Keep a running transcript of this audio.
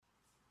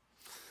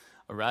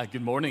All right,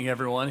 good morning,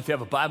 everyone. If you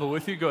have a Bible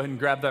with you, go ahead and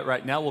grab that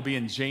right now. We'll be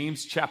in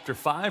James chapter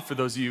 5 for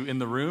those of you in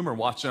the room or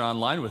watching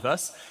online with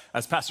us.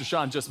 As Pastor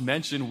Sean just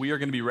mentioned, we are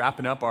going to be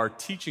wrapping up our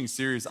teaching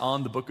series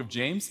on the book of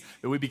James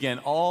that we began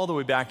all the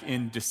way back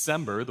in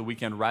December, the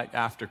weekend right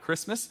after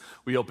Christmas.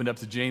 We opened up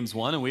to James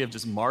 1, and we have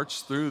just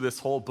marched through this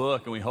whole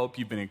book, and we hope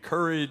you've been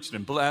encouraged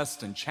and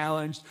blessed and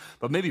challenged.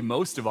 But maybe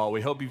most of all, we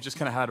hope you've just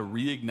kind of had a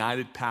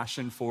reignited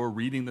passion for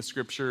reading the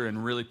scripture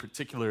and really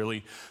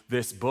particularly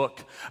this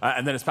book.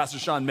 And then as Pastor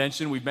Sean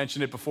mentioned, we've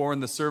mentioned it before in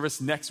the service,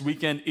 next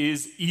weekend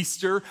is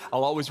Easter.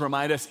 I'll always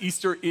remind us,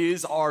 Easter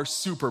is our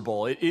Super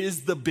Bowl. It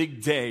is the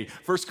big day.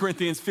 1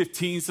 Corinthians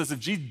 15 says if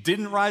Jesus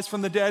didn't rise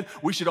from the dead,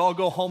 we should all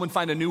go home and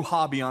find a new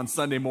hobby on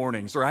Sunday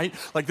mornings, right?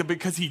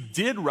 Because he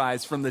did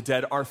rise from the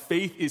dead, our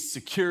faith is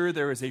secure.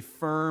 There is a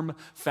firm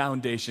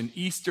foundation.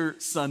 Easter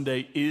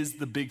Sunday is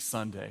the big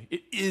Sunday.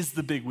 It is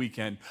the big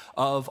weekend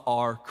of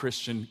our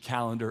Christian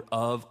calendar,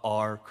 of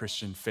our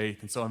Christian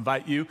faith. And so I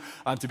invite you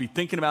to be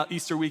thinking about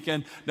Easter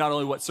weekend, not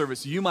only what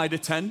service you might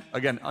attend,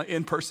 again,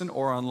 in person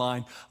or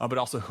online, but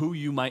also who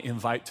you might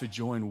invite to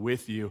join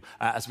with you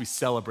as we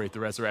celebrate the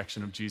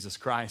resurrection of Jesus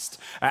Christ.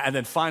 And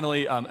then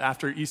finally,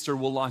 after Easter,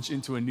 we'll launch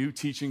into a new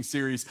teaching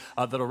series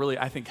that'll really,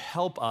 I think,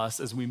 help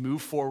us as we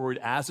move forward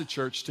as a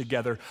church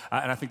together.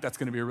 And I think that's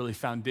going to be a really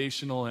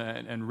foundational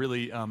and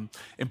really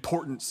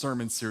important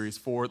sermon series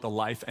for the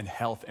life and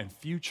health and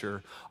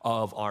future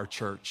of our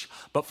church.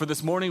 But for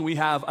this morning, we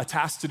have a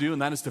task to do,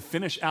 and that is to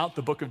finish out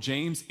the book of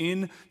James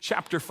in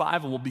chapter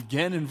 5, and we'll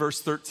begin in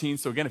verse 13.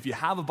 So again, if you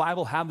have a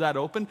Bible, have that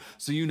open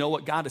so you know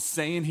what God is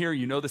saying here.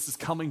 You know this is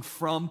coming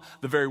from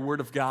the very word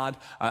of God.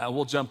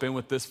 We'll jump in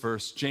with this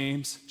verse,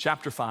 James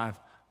chapter 5,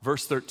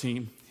 verse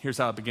 13. Here's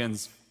how it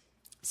begins.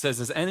 It says,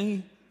 "Is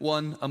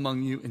anyone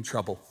among you in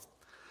trouble?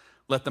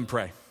 Let them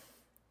pray."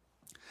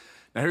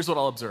 Now here's what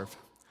I'll observe.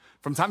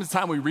 From time to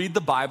time, we read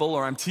the Bible,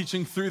 or I'm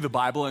teaching through the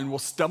Bible, and we'll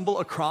stumble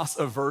across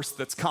a verse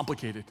that's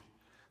complicated,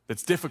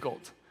 that's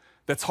difficult,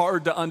 that's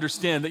hard to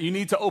understand, that you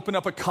need to open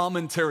up a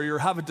commentary or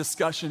have a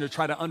discussion to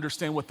try to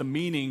understand what the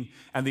meaning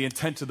and the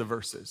intent of the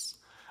verse is.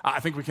 I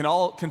think we can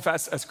all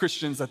confess as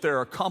Christians that there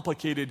are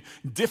complicated,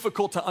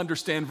 difficult to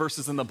understand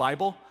verses in the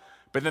Bible,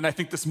 but then I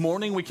think this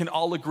morning we can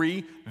all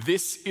agree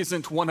this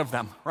isn't one of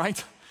them,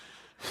 right?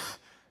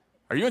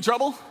 Are you in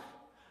trouble?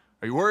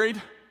 Are you worried?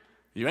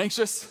 Are you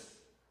anxious?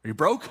 Are you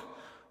broke?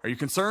 Are you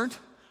concerned?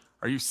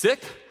 Are you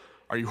sick?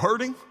 Are you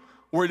hurting?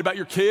 Worried about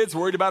your kids?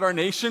 Worried about our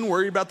nation?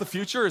 Worried about the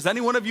future? Is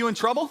any one of you in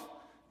trouble?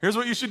 Here's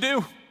what you should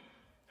do.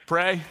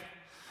 Pray.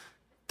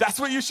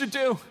 That's what you should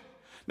do.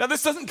 Now,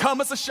 this doesn't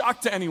come as a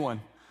shock to anyone.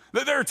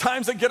 There are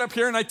times I get up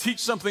here and I teach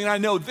something and I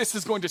know this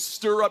is going to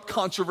stir up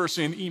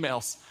controversy in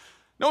emails.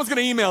 No one's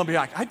going to email and be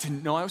like, I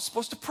didn't know I was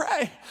supposed to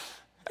pray.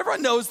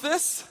 Everyone knows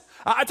this.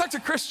 I talk to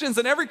Christians,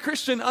 and every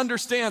Christian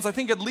understands, I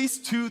think, at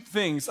least two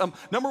things.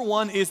 Number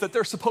one is that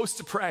they're supposed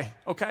to pray,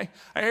 okay?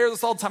 I hear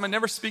this all the time. I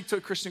never speak to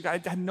a Christian guy.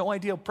 I had no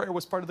idea prayer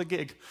was part of the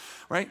gig,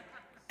 right?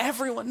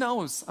 Everyone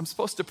knows I'm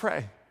supposed to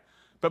pray.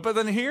 But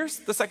then here's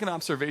the second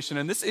observation,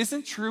 and this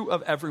isn't true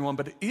of everyone,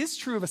 but it is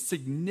true of a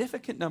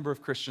significant number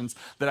of Christians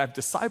that I've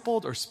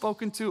discipled or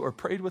spoken to or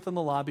prayed with in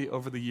the lobby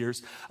over the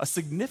years. A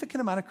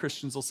significant amount of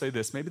Christians will say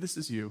this. Maybe this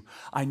is you.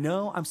 I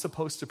know I'm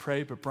supposed to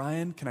pray, but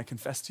Brian, can I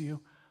confess to you?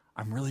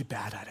 I'm really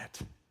bad at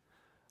it.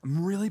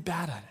 I'm really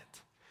bad at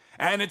it.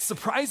 And it's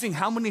surprising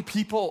how many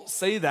people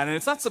say that. And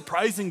it's not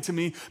surprising to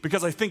me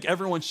because I think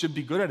everyone should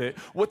be good at it.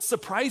 What's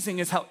surprising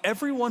is how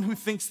everyone who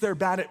thinks they're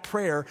bad at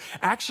prayer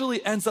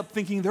actually ends up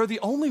thinking they're the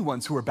only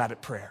ones who are bad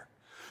at prayer.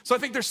 So I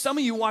think there's some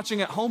of you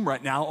watching at home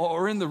right now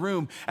or in the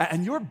room,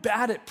 and you're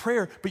bad at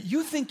prayer, but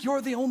you think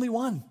you're the only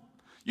one.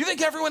 You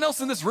think everyone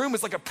else in this room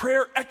is like a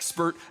prayer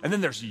expert, and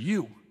then there's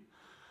you.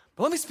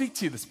 But let me speak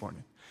to you this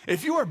morning.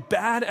 If you are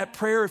bad at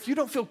prayer, if you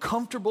don't feel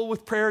comfortable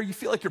with prayer, you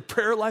feel like your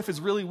prayer life is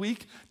really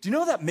weak, do you know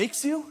what that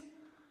makes you?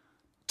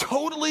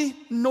 Totally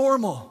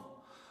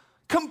normal.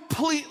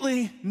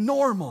 Completely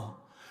normal.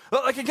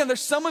 Like again, there's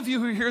some of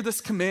you who hear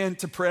this command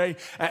to pray,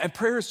 and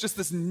prayer is just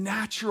this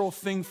natural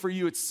thing for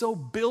you. It's so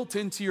built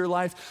into your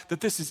life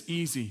that this is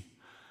easy.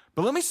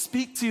 But let me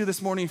speak to you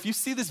this morning. If you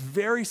see this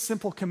very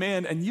simple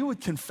command and you would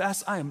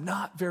confess, I am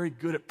not very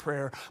good at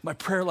prayer, my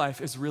prayer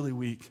life is really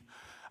weak.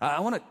 I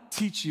want to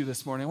teach you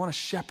this morning. I want to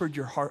shepherd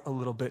your heart a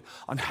little bit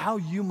on how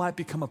you might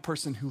become a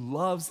person who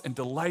loves and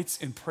delights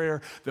in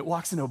prayer, that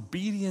walks in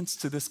obedience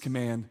to this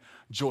command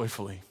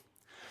joyfully.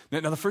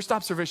 Now, the first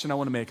observation I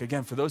want to make,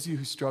 again, for those of you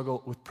who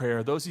struggle with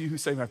prayer, those of you who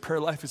say my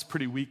prayer life is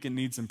pretty weak and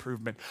needs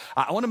improvement,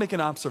 I want to make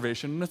an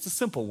observation, and it's a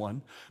simple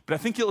one, but I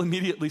think you'll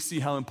immediately see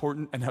how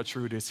important and how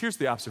true it is. Here's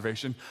the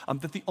observation,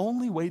 that the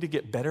only way to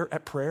get better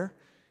at prayer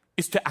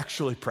is to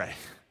actually pray.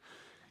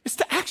 It's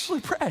to actually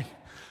pray.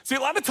 See, a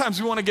lot of times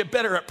we want to get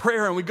better at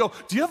prayer and we go,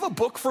 do you have a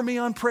book for me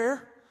on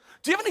prayer?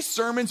 Do you have any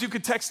sermons you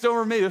could text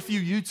over, maybe a few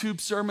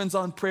YouTube sermons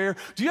on prayer?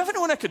 Do you have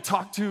anyone I could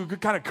talk to who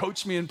could kind of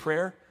coach me in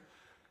prayer?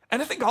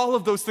 And I think all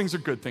of those things are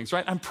good things,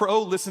 right? I'm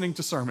pro listening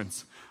to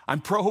sermons.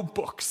 I'm pro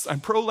books. I'm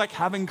pro like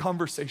having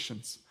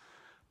conversations.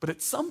 But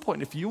at some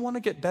point, if you want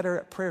to get better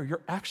at prayer,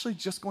 you're actually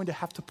just going to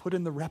have to put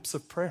in the reps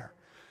of prayer.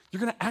 You're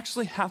gonna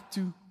actually have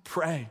to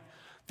pray.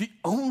 The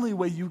only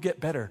way you get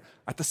better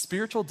at the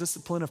spiritual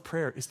discipline of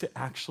prayer is to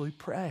actually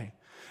pray.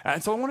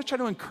 And so I wanna try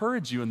to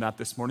encourage you in that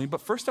this morning,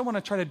 but first I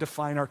wanna try to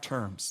define our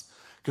terms.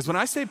 Because when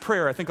I say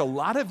prayer, I think a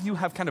lot of you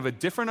have kind of a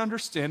different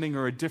understanding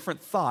or a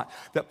different thought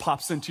that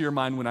pops into your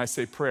mind when I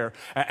say prayer.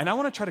 And I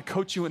want to try to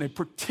coach you in a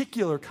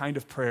particular kind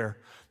of prayer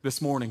this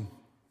morning.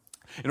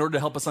 In order to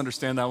help us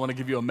understand that, I want to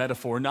give you a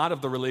metaphor, not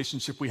of the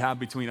relationship we have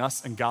between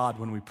us and God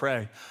when we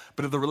pray,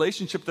 but of the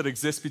relationship that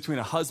exists between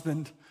a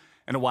husband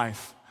and a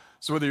wife.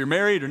 So whether you're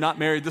married or not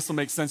married, this will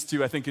make sense to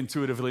you, I think,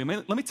 intuitively.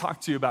 Let me talk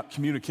to you about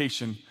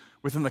communication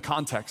within the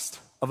context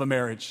of a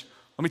marriage.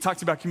 Let me talk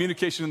to you about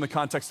communication in the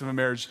context of a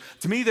marriage.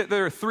 To me,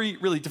 there are three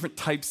really different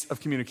types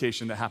of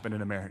communication that happen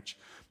in a marriage.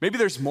 Maybe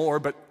there's more,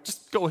 but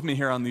just go with me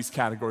here on these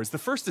categories. The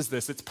first is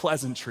this, it's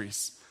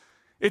pleasantries.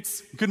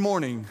 It's good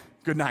morning,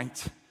 good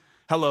night,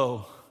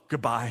 hello,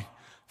 goodbye,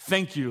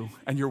 thank you,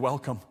 and you're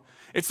welcome.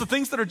 It's the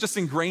things that are just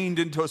ingrained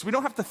into us. We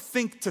don't have to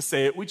think to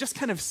say it. We just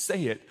kind of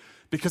say it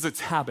because it's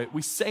habit.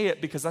 We say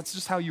it because that's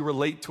just how you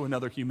relate to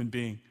another human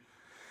being.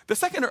 The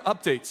second are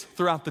updates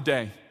throughout the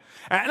day.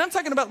 And I'm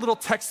talking about little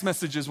text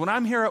messages when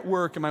I'm here at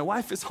work and my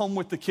wife is home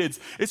with the kids.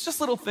 It's just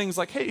little things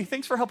like, hey,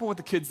 thanks for helping with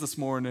the kids this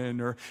morning.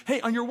 Or,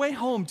 hey, on your way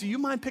home, do you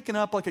mind picking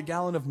up like a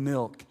gallon of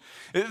milk?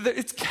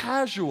 It's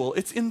casual,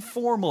 it's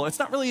informal. It's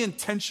not really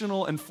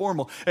intentional and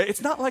formal.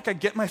 It's not like I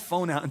get my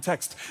phone out and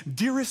text,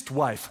 dearest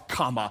wife,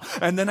 comma,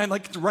 and then I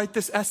like to write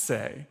this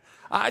essay.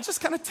 I just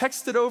kind of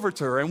text it over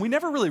to her, and we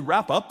never really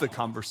wrap up the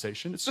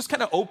conversation. It's just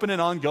kind of open and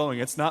ongoing.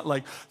 It's not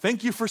like,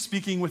 thank you for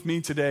speaking with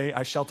me today.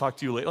 I shall talk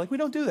to you later. Like, we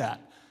don't do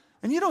that.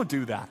 And you don't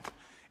do that.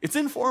 It's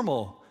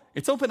informal.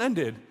 It's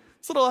open-ended.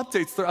 It's little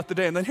updates throughout the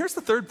day. And then here's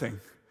the third thing.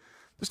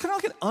 There's kind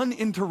of like an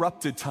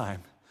uninterrupted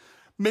time.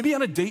 Maybe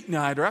on a date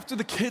night or after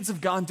the kids have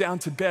gone down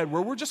to bed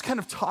where we're just kind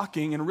of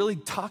talking and really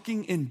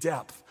talking in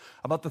depth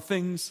about the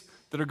things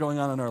that are going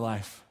on in our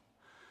life.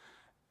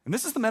 And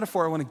this is the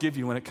metaphor I want to give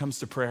you when it comes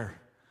to prayer.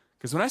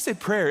 Because when I say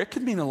prayer, it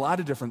could mean a lot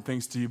of different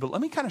things to you, but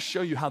let me kind of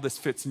show you how this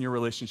fits in your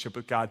relationship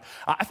with God.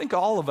 I think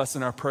all of us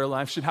in our prayer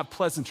life should have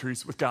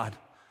pleasantries with God.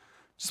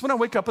 Just when I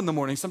wake up in the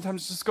morning,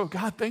 sometimes just go,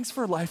 God, thanks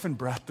for life and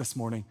breath this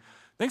morning.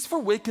 Thanks for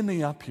waking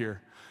me up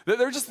here.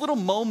 There are just little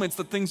moments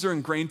that things are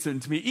ingrained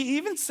into me.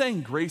 Even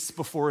saying grace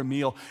before a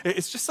meal,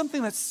 it's just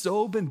something that's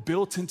so been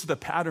built into the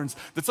patterns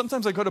that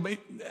sometimes I go to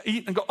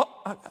eat and go, oh,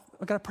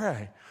 I gotta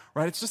pray,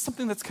 right? It's just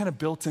something that's kind of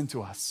built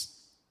into us.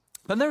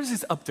 Then there's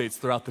these updates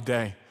throughout the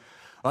day.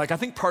 Like, I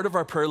think part of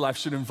our prayer life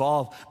should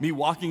involve me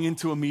walking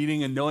into a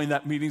meeting and knowing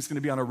that meeting's gonna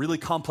be on a really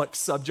complex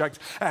subject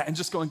and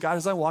just going, God,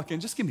 as I walk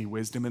in, just give me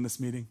wisdom in this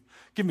meeting.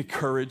 Give me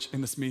courage in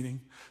this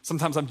meeting.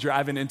 Sometimes I'm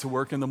driving into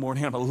work in the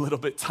morning, I'm a little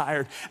bit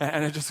tired,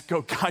 and I just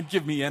go, God,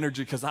 give me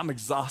energy because I'm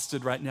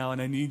exhausted right now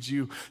and I need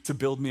you to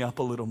build me up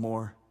a little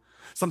more.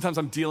 Sometimes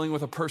I'm dealing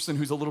with a person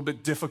who's a little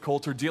bit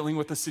difficult or dealing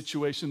with a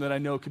situation that I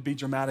know could be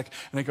dramatic,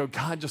 and I go,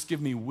 God, just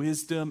give me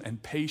wisdom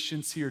and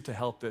patience here to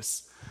help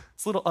this.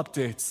 It's little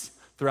updates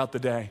throughout the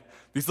day.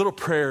 These little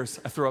prayers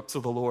I throw up to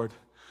the Lord.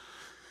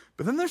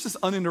 But then there's this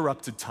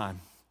uninterrupted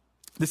time.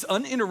 This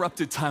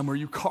uninterrupted time where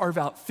you carve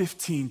out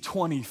 15,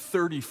 20,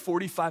 30,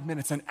 45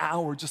 minutes, an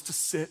hour just to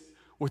sit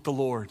with the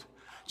Lord,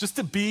 just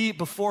to be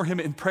before him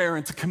in prayer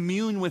and to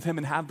commune with him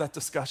and have that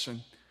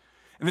discussion.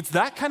 And it's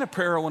that kind of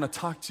prayer I want to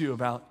talk to you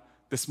about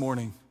this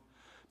morning.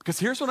 Because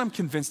here's what I'm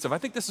convinced of. I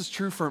think this is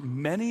true for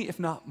many, if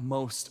not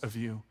most of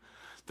you.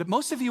 That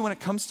most of you, when it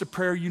comes to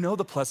prayer, you know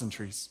the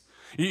pleasantries.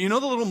 You know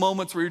the little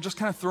moments where you're just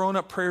kind of throwing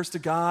up prayers to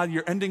God,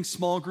 you're ending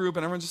small group,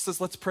 and everyone just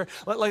says, let's pray.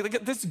 Like,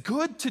 it's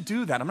good to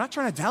do that. I'm not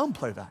trying to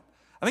downplay that.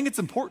 I think it's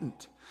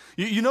important.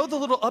 You know the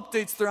little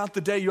updates throughout the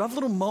day. You have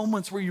little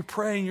moments where you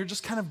pray, and you're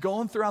just kind of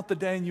going throughout the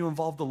day, and you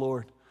involve the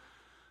Lord.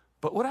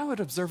 But what I would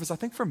observe is I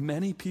think for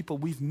many people,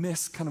 we've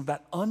missed kind of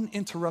that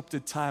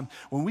uninterrupted time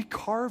when we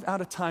carve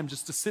out a time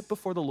just to sit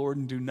before the Lord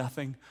and do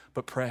nothing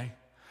but pray.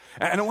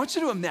 And I want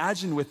you to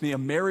imagine with me a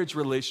marriage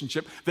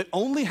relationship that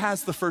only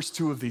has the first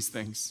two of these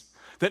things.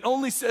 That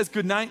only says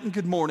good night and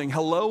good morning,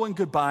 hello and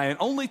goodbye, and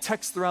only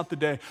texts throughout the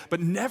day,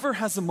 but never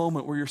has a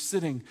moment where you're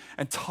sitting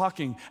and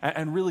talking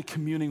and really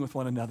communing with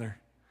one another.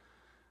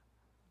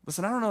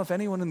 Listen, I don't know if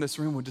anyone in this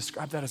room would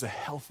describe that as a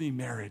healthy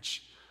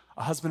marriage,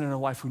 a husband and a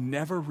wife who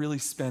never really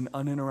spend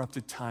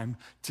uninterrupted time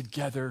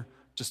together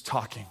just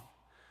talking.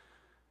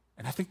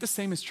 And I think the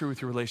same is true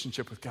with your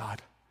relationship with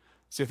God.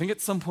 See, I think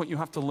at some point you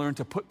have to learn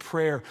to put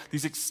prayer,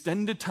 these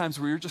extended times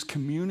where you're just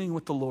communing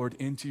with the Lord,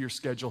 into your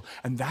schedule.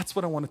 And that's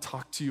what I want to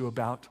talk to you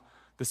about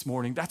this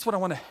morning. That's what I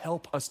want to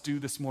help us do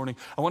this morning.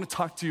 I want to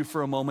talk to you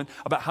for a moment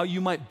about how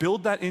you might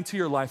build that into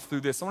your life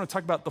through this. I want to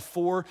talk about the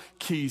 4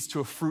 keys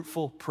to a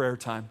fruitful prayer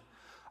time.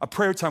 A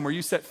prayer time where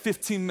you set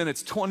 15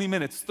 minutes, 20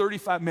 minutes,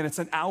 35 minutes,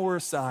 an hour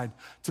aside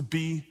to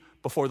be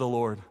before the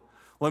Lord.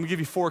 Well, let me give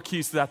you 4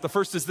 keys to that. The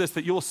first is this,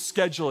 that you'll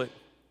schedule it,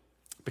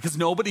 because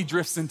nobody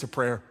drifts into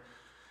prayer.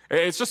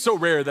 It's just so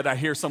rare that I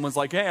hear someone's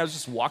like, hey, I was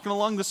just walking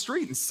along the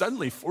street and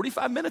suddenly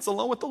 45 minutes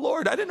alone with the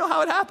Lord. I didn't know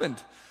how it happened.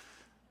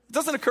 It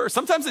doesn't occur.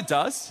 Sometimes it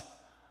does,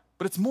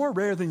 but it's more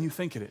rare than you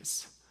think it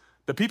is.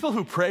 The people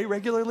who pray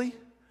regularly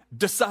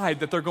decide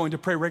that they're going to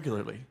pray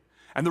regularly.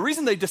 And the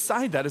reason they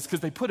decide that is because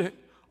they put it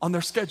on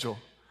their schedule,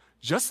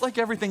 just like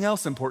everything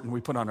else important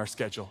we put on our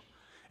schedule.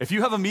 If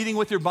you have a meeting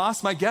with your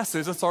boss, my guess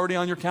is it's already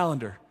on your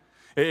calendar.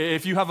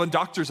 If you have a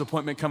doctor's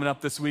appointment coming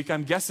up this week,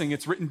 I'm guessing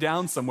it's written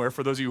down somewhere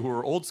for those of you who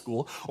are old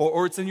school,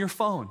 or it's in your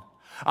phone.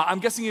 I'm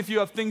guessing if you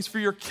have things for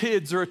your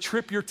kids or a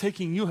trip you're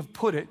taking, you have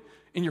put it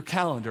in your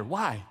calendar.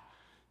 Why?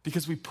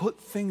 Because we put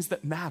things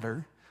that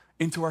matter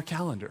into our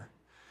calendar.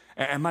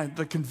 And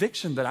the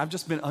conviction that I've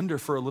just been under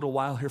for a little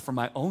while here for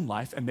my own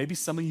life, and maybe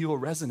some of you will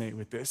resonate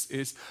with this,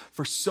 is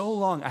for so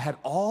long I had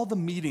all the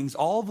meetings,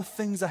 all the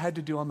things I had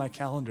to do on my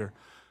calendar,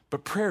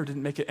 but prayer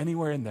didn't make it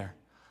anywhere in there.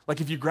 Like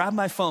if you grab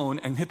my phone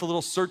and hit the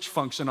little search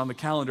function on the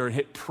calendar and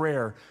hit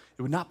prayer,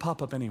 it would not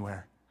pop up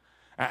anywhere.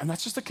 And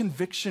that's just a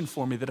conviction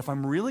for me that if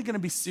I'm really gonna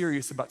be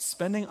serious about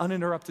spending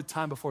uninterrupted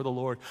time before the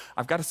Lord,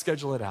 I've gotta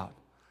schedule it out.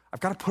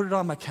 I've gotta put it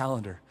on my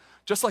calendar.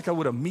 Just like I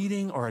would a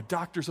meeting or a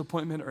doctor's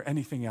appointment or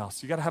anything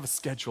else. You gotta have a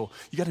schedule.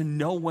 You gotta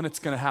know when it's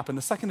gonna happen.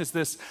 The second is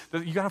this,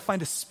 that you gotta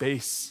find a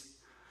space,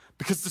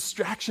 because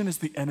distraction is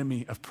the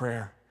enemy of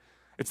prayer.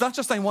 It's not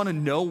just I wanna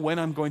know when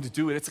I'm going to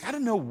do it, it's I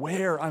gotta know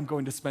where I'm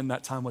going to spend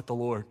that time with the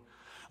Lord.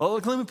 Well,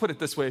 let me put it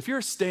this way. If you're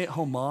a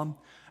stay-at-home mom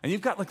and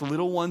you've got like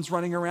little ones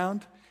running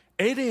around,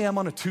 8 a.m.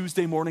 on a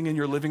Tuesday morning in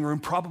your living room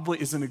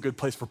probably isn't a good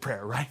place for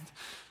prayer, right?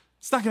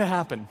 It's not gonna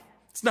happen.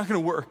 It's not gonna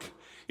work.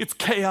 It's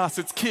chaos,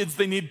 it's kids,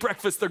 they need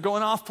breakfast, they're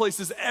going off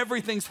places,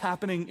 everything's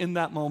happening in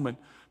that moment.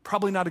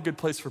 Probably not a good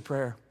place for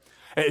prayer.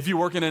 If you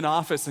work in an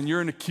office and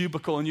you're in a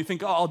cubicle and you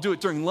think, oh, I'll do it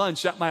during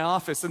lunch at my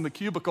office in the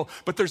cubicle,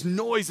 but there's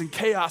noise and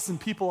chaos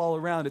and people all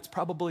around, it's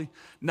probably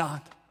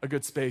not a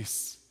good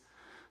space.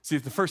 See,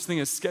 the first thing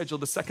is schedule.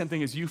 The second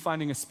thing is you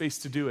finding a space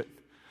to do it.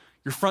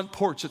 Your front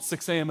porch at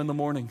 6 a.m. in the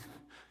morning.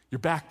 Your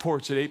back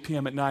porch at 8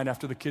 p.m. at night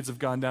after the kids have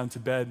gone down to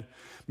bed.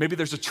 Maybe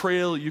there's a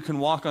trail you can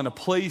walk on, a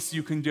place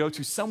you can go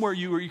to, somewhere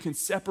where you can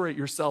separate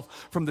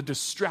yourself from the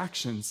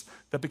distractions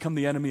that become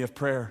the enemy of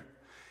prayer.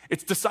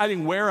 It's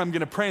deciding where I'm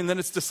gonna pray, and then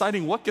it's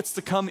deciding what gets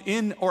to come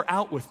in or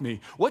out with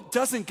me. What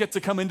doesn't get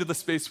to come into the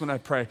space when I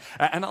pray?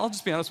 And I'll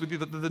just be honest with you,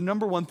 the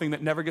number one thing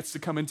that never gets to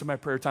come into my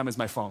prayer time is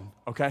my phone,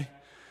 okay?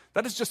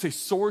 That is just a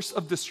source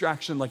of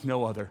distraction like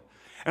no other.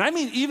 And I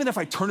mean, even if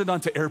I turn it on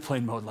to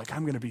airplane mode, like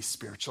I'm gonna be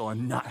spiritual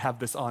and not have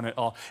this on at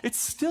all, it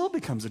still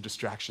becomes a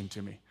distraction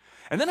to me.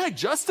 And then I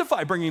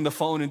justify bringing the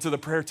phone into the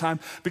prayer time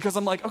because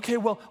I'm like, okay,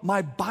 well,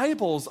 my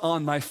Bible's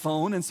on my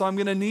phone, and so I'm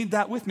gonna need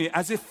that with me,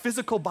 as if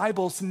physical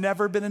Bible's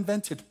never been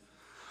invented.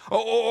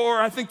 Or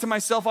I think to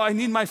myself, oh, I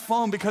need my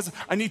phone because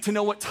I need to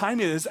know what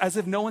time it is, as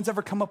if no one's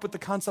ever come up with the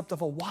concept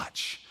of a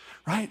watch,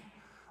 right?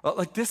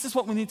 Like this is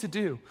what we need to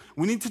do.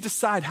 We need to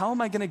decide, how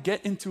am I gonna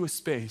get into a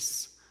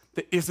space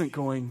that isn't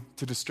going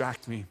to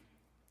distract me?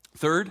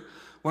 Third, I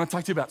wanna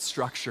talk to you about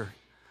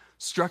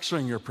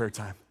structuring your prayer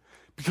time,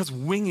 because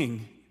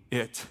winging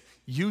it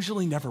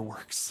usually never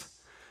works.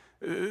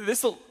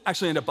 This will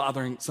actually end up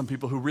bothering some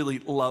people who really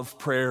love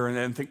prayer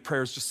and think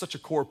prayer is just such a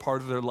core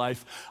part of their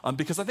life.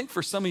 Because I think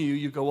for some of you,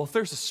 you go, well, if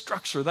there's a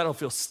structure, that'll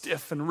feel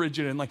stiff and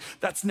rigid and like,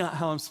 that's not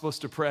how I'm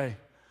supposed to pray.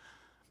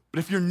 But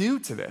if you're new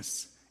to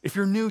this, if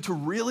you're new to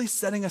really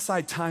setting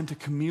aside time to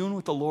commune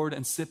with the Lord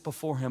and sit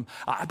before Him,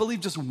 I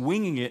believe just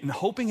winging it and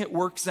hoping it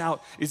works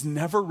out is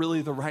never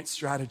really the right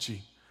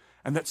strategy.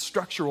 And that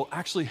structure will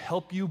actually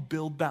help you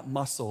build that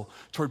muscle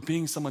toward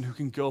being someone who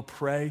can go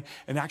pray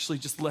and actually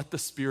just let the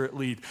Spirit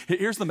lead.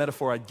 Here's the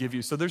metaphor I'd give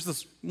you. So there's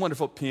this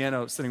wonderful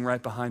piano sitting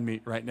right behind me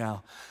right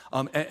now.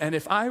 And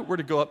if I were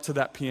to go up to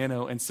that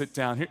piano and sit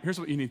down, here's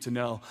what you need to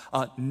know.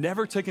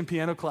 Never taken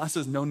piano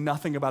classes, know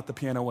nothing about the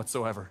piano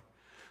whatsoever.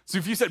 So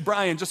if you said,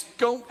 Brian, just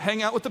go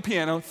hang out with the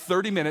piano,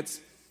 30 minutes,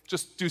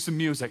 just do some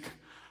music.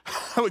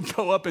 I would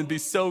go up and be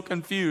so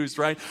confused,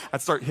 right?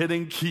 I'd start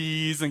hitting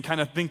keys and kind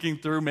of thinking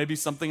through maybe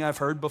something I've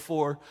heard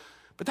before.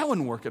 But that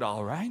wouldn't work at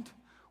all, right?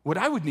 What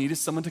I would need is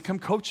someone to come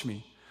coach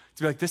me.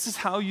 To be like, this is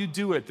how you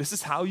do it. This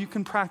is how you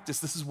can practice.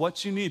 This is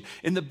what you need.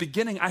 In the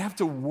beginning, I have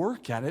to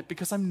work at it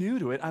because I'm new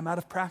to it. I'm out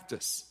of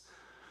practice.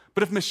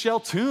 But if Michelle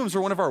Toombs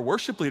or one of our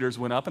worship leaders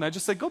went up and I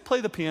just said, go play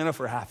the piano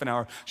for half an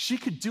hour, she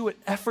could do it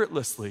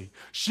effortlessly.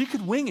 She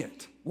could wing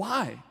it.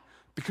 Why?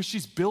 Because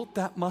she's built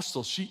that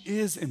muscle. She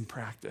is in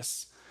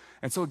practice.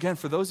 And so again,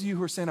 for those of you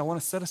who are saying, I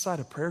want to set aside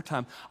a prayer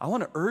time, I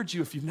want to urge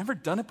you, if you've never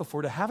done it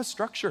before, to have a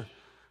structure.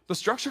 The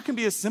structure can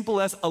be as simple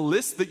as a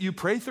list that you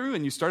pray through,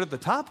 and you start at the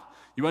top,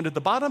 you end at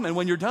the bottom, and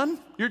when you're done,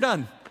 you're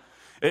done.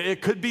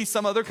 It could be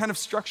some other kind of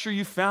structure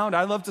you found.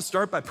 I love to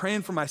start by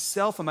praying for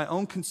myself and my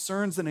own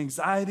concerns and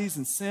anxieties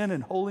and sin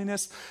and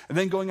holiness, and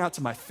then going out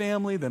to my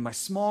family, then my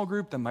small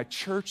group, then my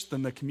church,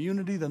 then the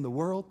community, then the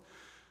world.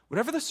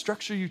 Whatever the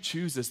structure you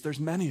choose is, there's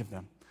many of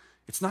them.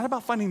 It's not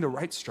about finding the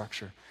right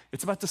structure.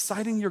 It's about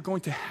deciding you're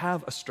going to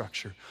have a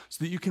structure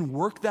so that you can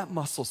work that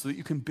muscle, so that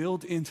you can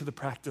build into the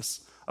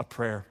practice of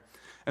prayer.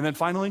 And then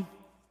finally,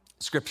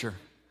 Scripture,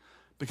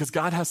 because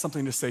God has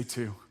something to say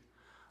too.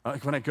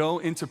 Like when I go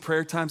into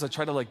prayer times, I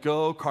try to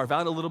go carve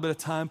out a little bit of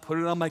time, put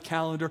it on my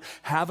calendar,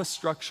 have a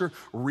structure,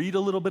 read a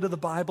little bit of the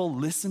Bible,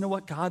 listen to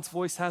what God's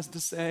voice has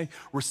to say,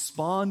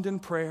 respond in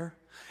prayer.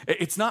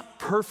 It's not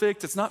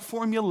perfect. It's not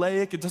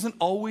formulaic. It doesn't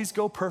always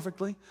go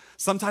perfectly.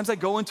 Sometimes I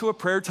go into a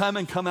prayer time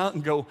and come out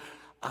and go,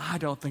 I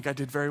don't think I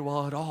did very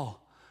well at all.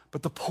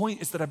 But the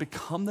point is that I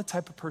become the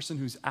type of person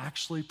who's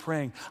actually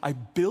praying. I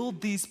build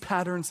these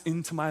patterns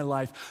into my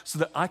life so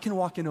that I can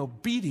walk in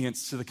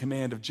obedience to the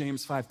command of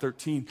James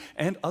 5:13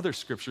 and other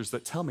scriptures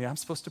that tell me I'm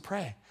supposed to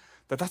pray,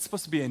 that that's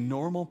supposed to be a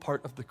normal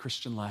part of the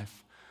Christian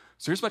life.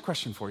 So here's my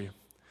question for you.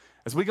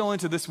 As we go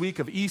into this week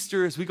of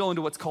Easter, as we go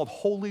into what's called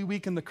Holy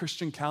Week in the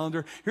Christian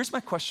calendar, here's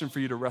my question for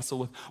you to wrestle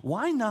with.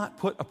 Why not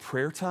put a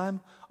prayer time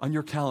on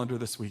your calendar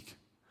this week?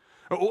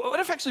 What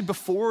if actually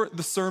before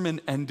the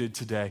sermon ended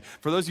today,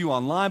 for those of you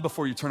online,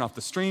 before you turn off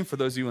the stream, for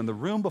those of you in the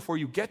room, before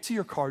you get to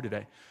your car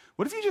today,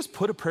 what if you just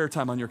put a prayer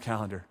time on your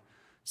calendar?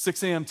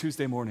 6 a.m.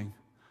 Tuesday morning,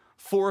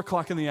 4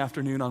 o'clock in the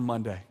afternoon on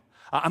Monday.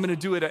 I'm gonna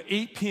do it at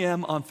 8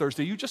 p.m. on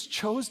Thursday. You just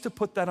chose to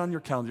put that on your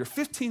calendar.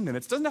 15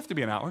 minutes, doesn't have to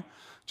be an hour.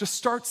 Just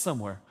start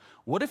somewhere.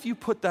 What if you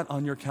put that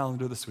on your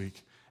calendar this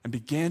week and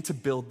began to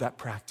build that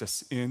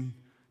practice into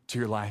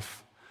your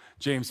life?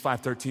 James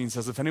 5:13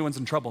 says, if anyone's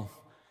in trouble,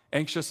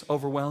 anxious,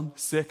 overwhelmed,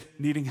 sick,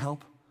 needing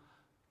help,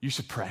 you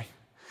should pray.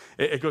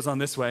 It goes on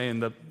this way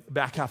in the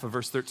back half of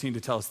verse 13 to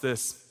tell us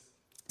this.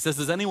 It says,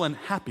 is anyone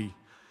happy?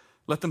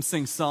 Let them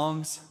sing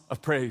songs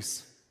of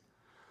praise.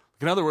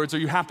 In other words, are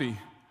you happy?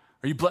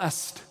 Are you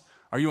blessed?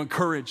 Are you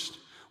encouraged?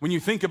 When you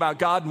think about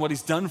God and what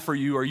he's done for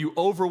you, are you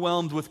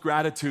overwhelmed with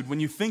gratitude? When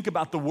you think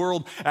about the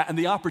world and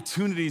the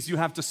opportunities you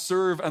have to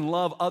serve and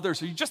love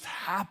others, are you just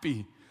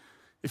happy?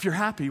 If you're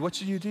happy, what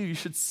should you do? You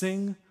should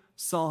sing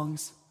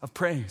songs of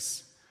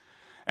praise.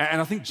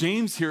 And I think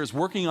James here is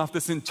working off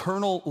this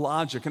internal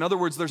logic. In other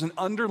words, there's an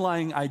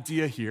underlying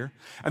idea here.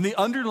 And the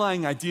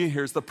underlying idea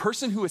here is the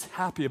person who is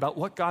happy about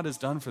what God has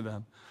done for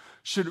them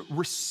should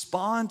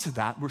respond to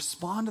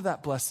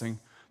that blessing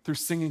through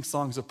singing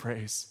songs of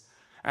praise.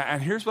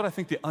 And here's what I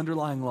think the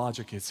underlying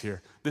logic is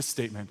here, this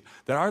statement,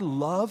 that our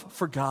love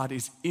for God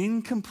is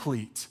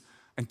incomplete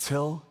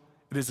until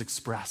it is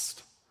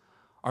expressed.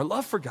 Our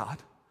love for God,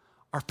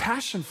 our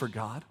passion for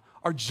God,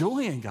 our joy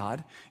in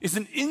God is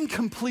an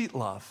incomplete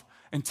love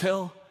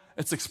until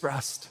it's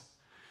expressed.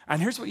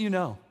 And here's what you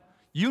know.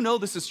 You know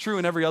this is true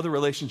in every other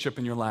relationship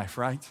in your life,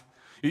 right?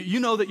 You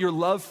know that your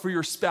love for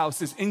your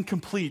spouse is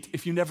incomplete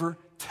if you never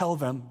tell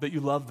them that you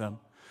love them.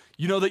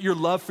 You know that your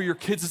love for your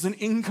kids is an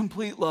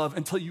incomplete love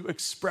until you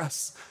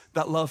express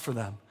that love for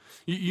them.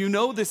 You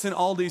know this in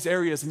all these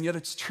areas, and yet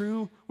it's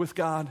true with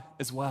God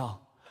as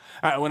well.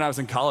 When I was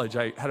in college,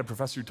 I had a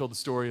professor who told the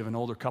story of an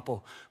older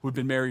couple who had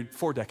been married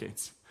 4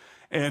 decades.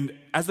 And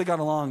as they got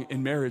along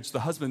in marriage,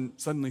 the husband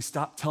suddenly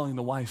stopped telling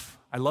the wife,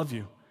 I love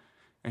you.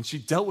 And she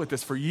dealt with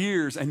this for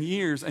years and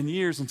years and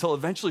years until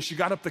eventually she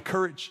got up the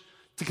courage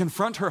to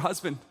confront her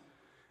husband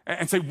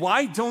and say,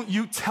 why don't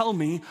you tell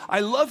me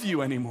I love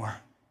you anymore?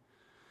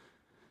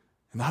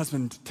 And the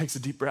husband takes a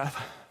deep breath.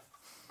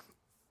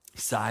 He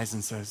sighs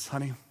and says,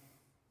 honey,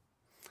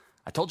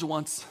 I told you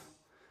once,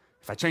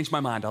 if I change my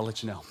mind, I'll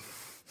let you know.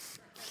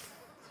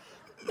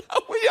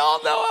 We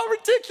all know how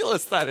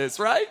ridiculous that is,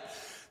 right?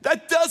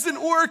 That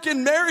doesn't work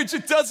in marriage.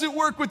 It doesn't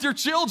work with your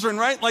children,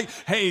 right? Like,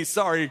 hey,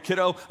 sorry,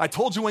 kiddo, I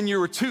told you when you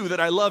were 2 that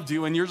I loved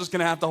you, and you're just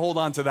gonna have to hold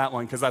on to that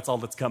one because that's all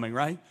that's coming,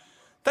 right?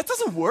 That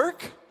doesn't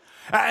work.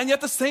 And yet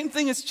the same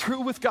thing is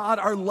true with God.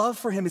 Our love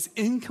for him is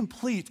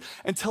incomplete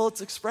until it's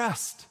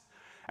expressed.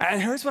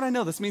 And here's what I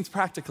know this means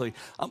practically.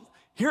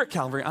 Here at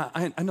Calvary,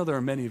 I know there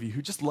are many of you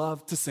who just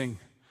love to sing.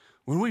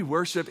 When we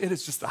worship, it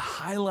is just the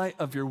highlight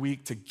of your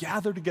week to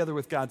gather together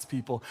with God's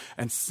people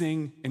and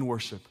sing in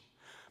worship.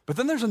 But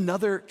then there's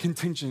another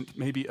contingent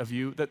maybe of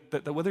you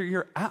that whether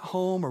you're at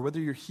home or whether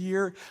you're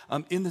here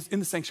in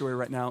the sanctuary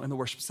right now in the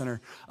worship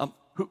center,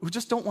 who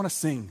just don't want to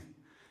sing.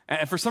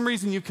 And for some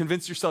reason you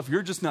convince yourself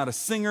you're just not a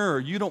singer or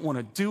you don't want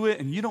to do it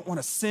and you don't want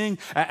to sing.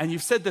 And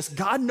you've said this,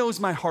 God knows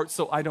my heart,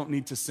 so I don't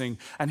need to sing.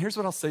 And here's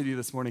what I'll say to you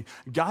this morning.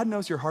 God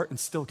knows your heart and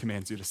still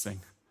commands you to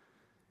sing.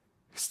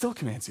 He still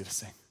commands you to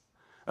sing.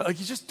 Like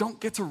you just don't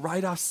get to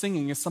write off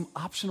singing as some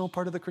optional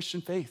part of the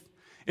Christian faith.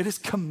 It is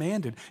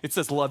commanded. It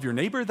says love your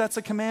neighbor, that's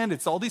a command.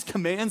 It's all these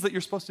commands that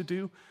you're supposed to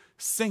do.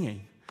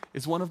 Singing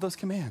is one of those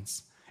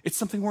commands. It's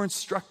something we're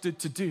instructed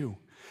to do.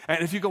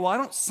 And if you go, well, I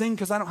don't sing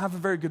because I don't have a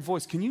very good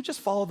voice, can you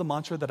just follow the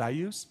mantra that I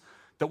use?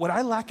 That what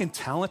I lack in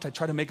talent, I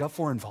try to make up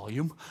for in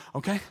volume,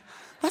 okay?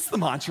 That's the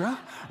mantra,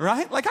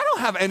 right? Like I don't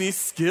have any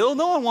skill.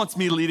 No one wants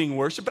me leading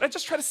worship, but I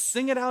just try to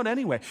sing it out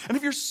anyway. And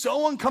if you're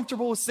so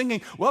uncomfortable with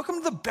singing, welcome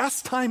to the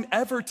best time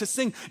ever to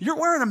sing. You're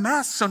wearing a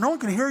mask so no one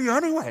can hear you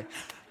anyway.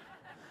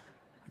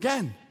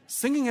 Again,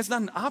 singing is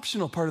not an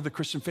optional part of the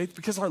Christian faith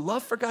because our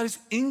love for God is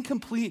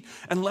incomplete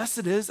unless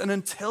it is and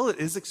until it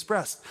is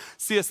expressed.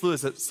 C.S.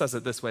 Lewis says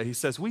it this way. He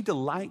says, we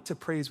delight to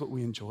praise what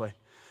we enjoy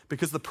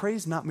because the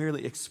praise not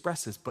merely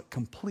expresses but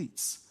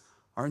completes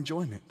our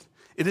enjoyment.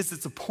 It is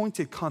its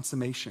appointed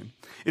consummation.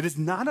 It is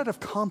not out of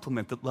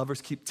compliment that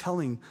lovers keep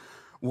telling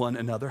one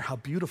another how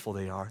beautiful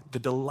they are. The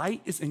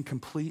delight is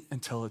incomplete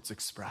until it's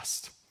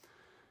expressed.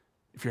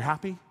 If you're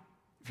happy,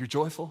 if you're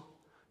joyful,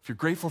 if you're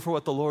grateful for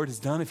what the Lord has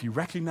done, if you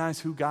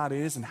recognize who God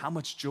is and how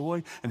much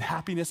joy and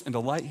happiness and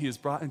delight he has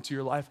brought into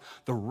your life,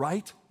 the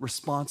right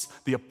response,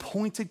 the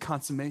appointed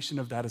consummation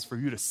of that is for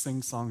you to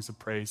sing songs of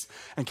praise.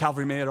 And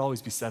Calvary, may it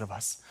always be said of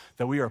us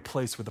that we are a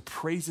place where the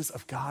praises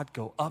of God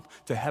go up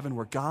to heaven,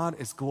 where God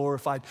is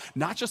glorified,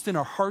 not just in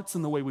our hearts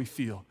and the way we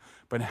feel,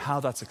 but in how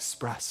that's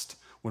expressed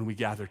when we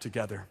gather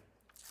together.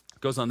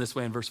 It goes on this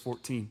way in verse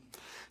 14. It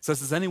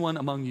says, is anyone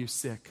among you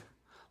sick?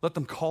 Let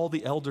them call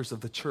the elders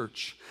of the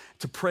church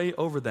to pray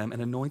over them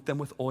and anoint them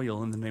with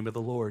oil in the name of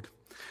the Lord.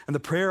 And the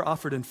prayer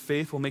offered in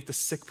faith will make the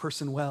sick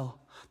person well.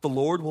 The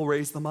Lord will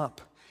raise them up.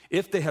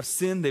 If they have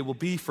sinned, they will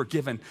be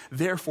forgiven.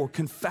 Therefore,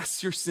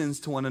 confess your sins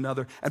to one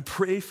another and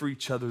pray for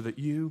each other that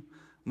you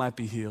might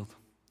be healed.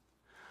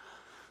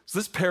 So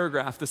this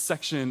paragraph, this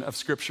section of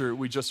scripture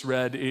we just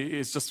read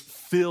is just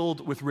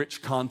filled with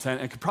rich content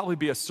and could probably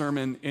be a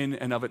sermon in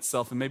and of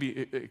itself, and maybe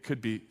it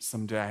could be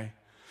someday.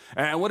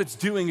 And what it's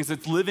doing is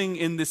it's living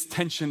in this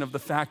tension of the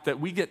fact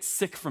that we get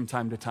sick from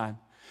time to time.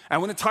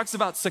 And when it talks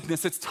about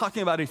sickness, it's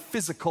talking about a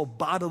physical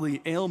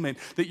bodily ailment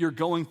that you're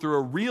going through,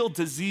 a real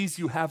disease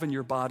you have in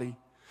your body.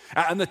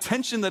 And the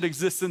tension that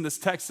exists in this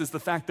text is the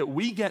fact that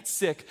we get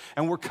sick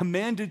and we're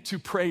commanded to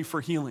pray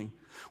for healing.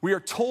 We are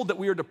told that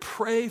we are to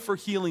pray for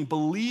healing,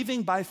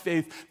 believing by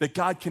faith that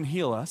God can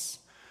heal us.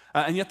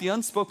 And yet the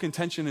unspoken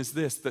tension is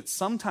this, that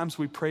sometimes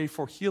we pray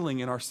for healing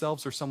in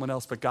ourselves or someone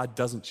else, but God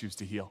doesn't choose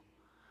to heal.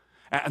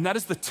 And that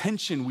is the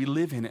tension we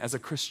live in as a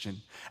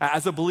Christian.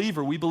 As a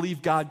believer, we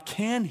believe God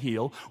can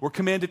heal. We're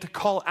commanded to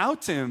call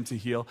out to him to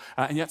heal,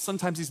 and yet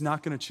sometimes he's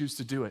not going to choose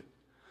to do it.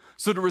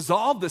 So to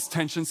resolve this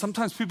tension,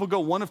 sometimes people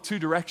go one of two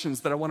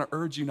directions that I want to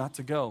urge you not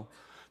to go.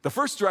 The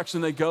first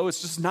direction they go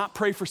is just not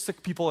pray for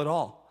sick people at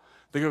all.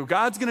 They go,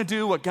 God's going to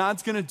do what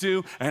God's going to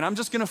do, and I'm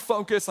just going to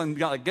focus on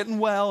getting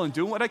well and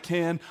doing what I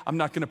can. I'm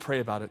not going to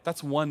pray about it.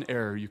 That's one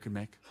error you can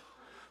make.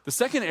 The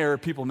second error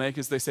people make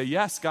is they say,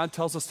 yes, God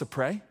tells us to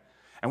pray,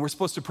 and we're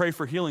supposed to pray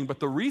for healing, but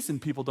the reason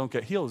people don't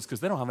get healed is because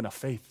they don't have enough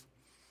faith.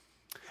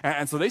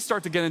 And so they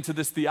start to get into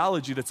this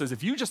theology that says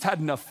if you just had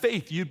enough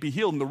faith, you'd be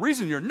healed. And the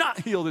reason you're not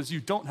healed is you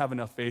don't have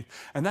enough faith.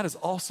 And that is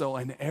also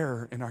an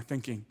error in our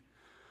thinking.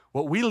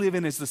 What we live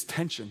in is this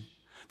tension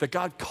that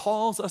God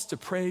calls us to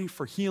pray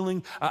for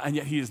healing, and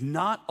yet he is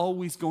not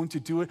always going to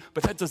do it,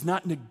 but that does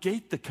not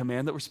negate the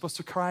command that we're supposed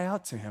to cry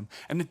out to him.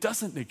 And it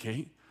doesn't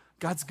negate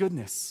God's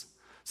goodness.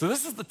 So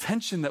this is the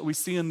tension that we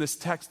see in this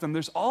text, and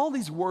there's all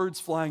these words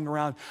flying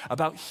around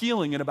about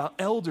healing and about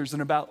elders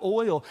and about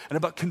oil and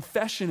about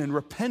confession and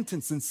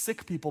repentance and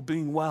sick people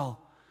being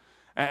well.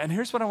 And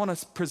here's what I want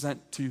to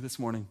present to you this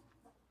morning.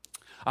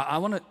 I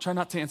want to try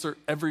not to answer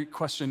every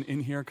question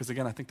in here because,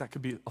 again, I think that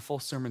could be a full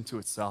sermon to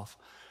itself.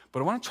 But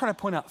I want to try to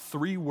point out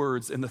 3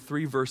 words in the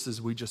 3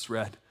 verses we just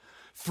read.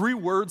 3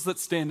 words that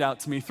stand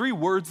out to me, 3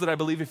 words that I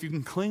believe if you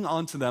can cling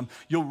on to them,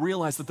 you'll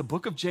realize that the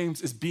book of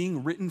James is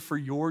being written for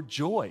your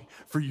joy,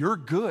 for your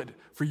good,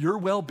 for your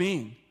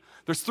well-being.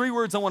 There's 3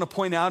 words I want to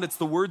point out. It's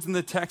the words in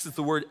the text. It's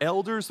the word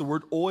elders, the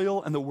word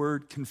oil, and the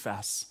word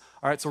confess.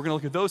 All right, so we're going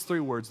to look at those 3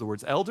 words, the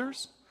words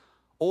elders,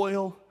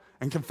 oil,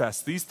 and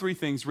confess. These 3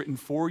 things written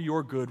for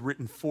your good,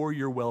 written for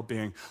your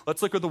well-being.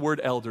 Let's look at the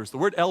word elders. The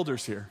word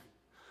elders here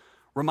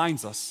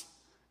reminds us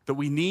that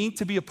we need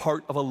to be a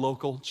part of a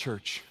local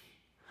church.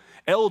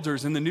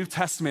 Elders in the New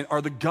Testament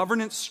are the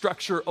governance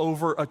structure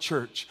over a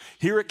church.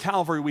 Here at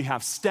Calvary, we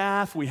have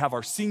staff, we have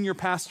our senior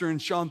pastor in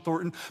Sean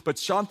Thornton, but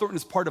Sean Thornton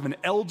is part of an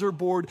elder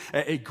board,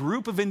 a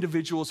group of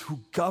individuals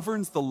who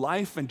governs the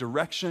life and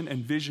direction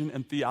and vision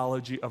and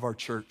theology of our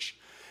church.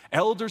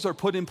 Elders are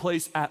put in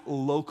place at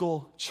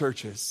local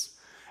churches.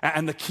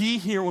 And the key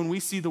here when we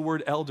see the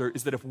word elder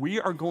is that if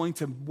we are going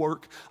to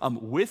work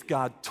with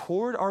God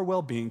toward our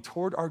well-being,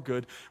 toward our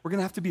good, we're going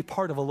to have to be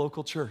part of a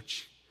local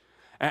church.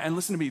 And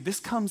listen to me, this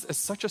comes as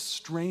such a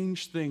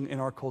strange thing in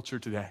our culture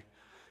today.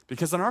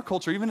 Because in our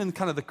culture, even in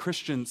kind of the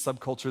Christian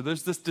subculture,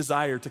 there's this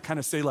desire to kind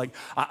of say like,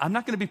 I'm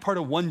not going to be part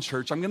of one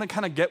church. I'm going to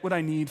kind of get what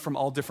I need from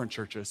all different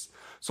churches.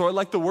 So I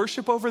like the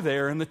worship over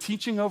there and the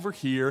teaching over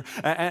here.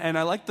 And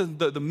I like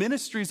the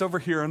ministries over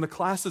here and the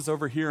classes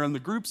over here and the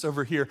groups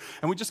over here.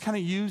 And we just kind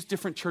of use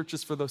different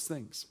churches for those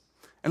things.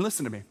 And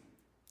listen to me.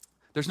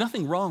 There's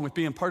nothing wrong with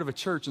being part of a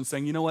church and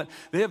saying, you know what,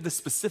 they have this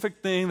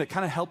specific thing that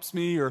kind of helps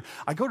me, or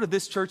I go to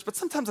this church, but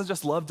sometimes I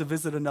just love to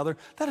visit another.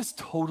 That is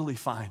totally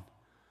fine.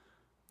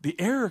 The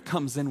error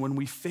comes in when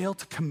we fail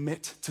to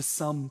commit to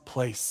some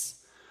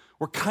place.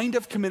 We're kind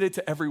of committed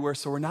to everywhere,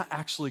 so we're not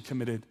actually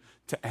committed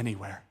to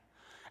anywhere.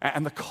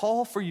 And the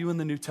call for you in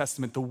the New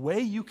Testament, the way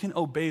you can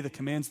obey the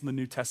commands in the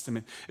New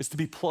Testament is to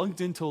be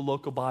plugged into a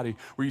local body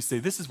where you say,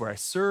 this is where I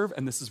serve,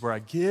 and this is where I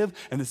give,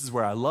 and this is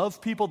where I love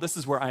people, this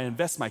is where I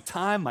invest my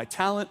time, my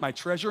talent, my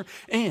treasure,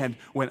 and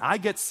when I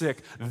get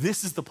sick,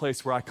 this is the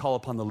place where I call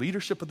upon the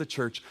leadership of the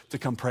church to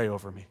come pray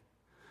over me.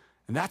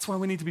 And that's why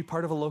we need to be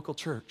part of a local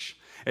church.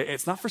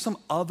 It's not for some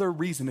other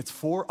reason. It's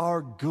for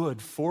our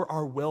good, for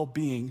our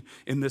well-being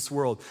in this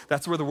world.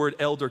 That's where the word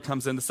elder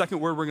comes in. The second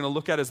word we're going to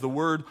look at is the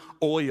word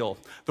oil.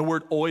 The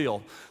word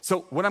oil.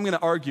 So what I'm going to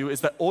argue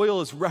is that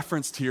oil is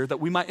referenced here that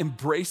we might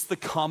embrace the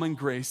common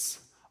grace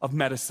of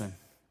medicine.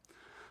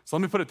 So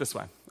let me put it this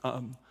way.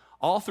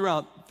 All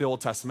throughout the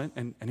Old Testament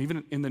and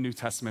even in the New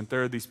Testament,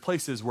 there are these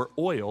places where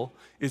oil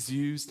is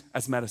used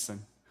as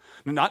medicine.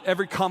 Not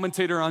every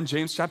commentator on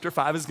James chapter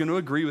 5 is going to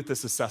agree with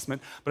this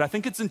assessment, but I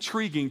think it's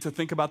intriguing to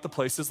think about the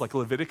places like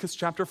Leviticus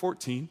chapter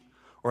 14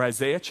 or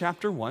Isaiah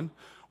chapter 1,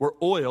 where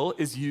oil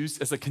is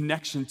used as a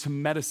connection to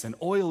medicine.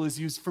 Oil is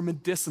used for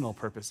medicinal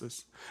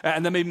purposes.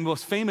 And then maybe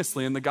most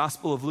famously in the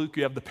Gospel of Luke,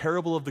 you have the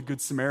parable of the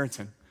Good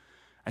Samaritan.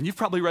 And you've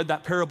probably read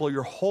that parable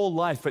your whole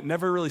life, but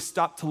never really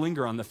stopped to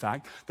linger on the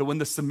fact that when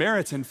the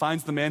Samaritan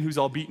finds the man who's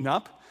all beaten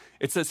up,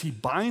 it says he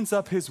binds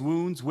up his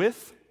wounds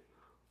with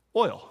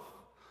oil.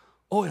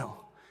 Oil.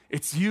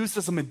 It's used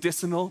as a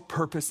medicinal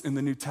purpose in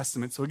the New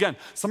Testament. So again,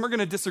 some are going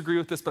to disagree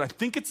with this, but I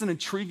think it's an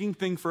intriguing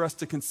thing for us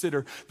to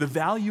consider the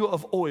value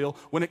of oil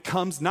when it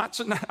comes,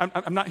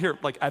 I'm not here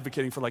like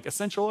advocating for like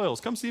essential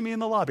oils. Come see me in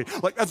the lobby.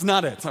 Like that's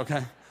not it,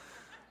 okay?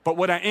 But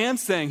what I am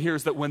saying here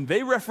is that when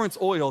they reference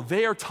oil,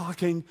 they are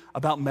talking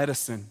about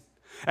medicine.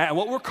 And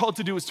what we're called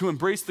to do is to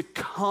embrace the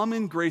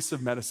common grace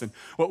of medicine.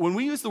 When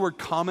we use the word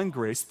common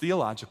grace,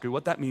 theologically,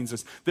 what that means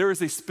is there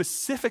is a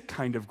specific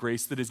kind of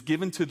grace that is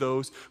given to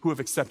those who have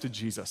accepted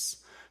Jesus.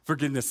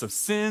 Forgiveness of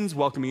sins,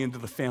 welcoming into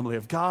the family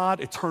of God,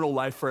 eternal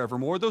life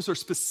forevermore. Those are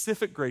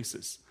specific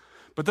graces.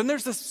 But then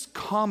there's this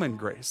common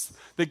grace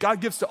that God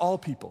gives to all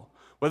people,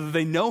 whether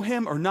they know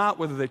him or not,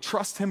 whether they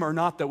trust him or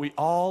not, that we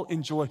all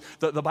enjoy.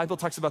 The Bible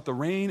talks about the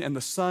rain and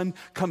the sun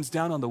comes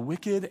down on the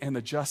wicked and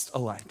the just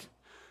alike.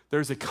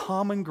 There's a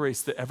common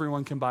grace that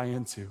everyone can buy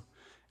into.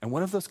 And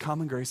one of those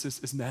common graces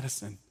is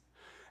medicine.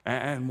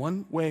 And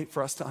one way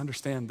for us to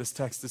understand this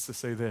text is to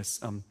say this.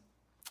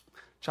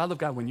 Child of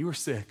God, when you are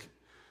sick,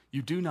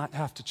 you do not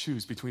have to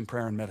choose between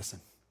prayer and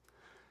medicine.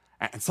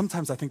 And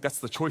sometimes I think that's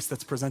the choice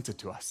that's presented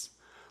to us.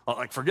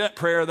 Like, forget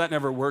prayer, that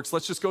never works.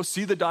 Let's just go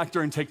see the doctor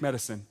and take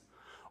medicine.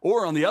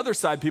 Or on the other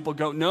side, people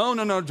go,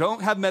 no,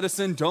 don't have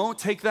medicine. Don't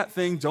take that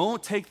thing.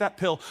 Don't take that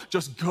pill.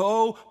 Just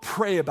go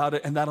pray about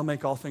it and that'll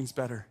make all things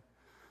better.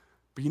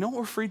 But you know what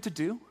we're free to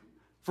do?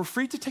 We're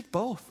free to take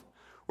both.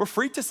 We're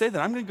free to say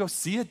that I'm going to go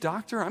see a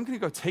doctor, I'm going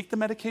to go take the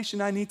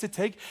medication I need to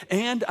take,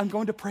 and I'm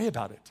going to pray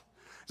about it.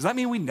 Does that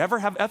mean we never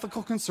have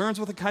ethical concerns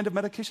with a kind of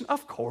medication?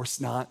 Of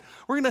course not.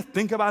 We're going to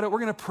think about it. We're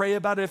going to pray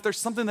about it. If there's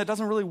something that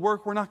doesn't really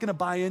work, we're not going to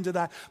buy into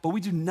that. But we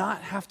do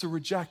not have to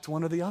reject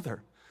one or the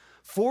other.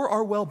 For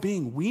our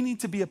well-being, we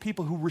need to be a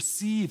people who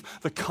receive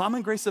the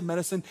common grace of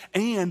medicine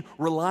and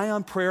rely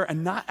on prayer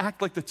and not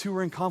act like the two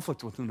are in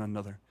conflict with one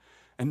another.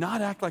 And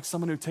not act like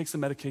someone who takes the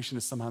medication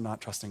is somehow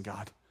not trusting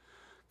God.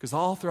 Because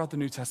all throughout the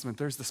New Testament,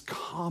 there's this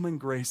common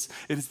grace.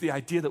 It is the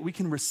idea that we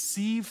can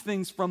receive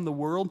things from the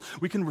world.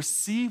 We can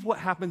receive what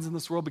happens in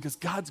this world because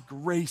God's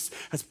grace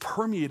has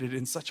permeated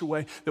in such a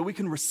way that we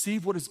can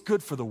receive what is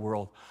good for the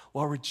world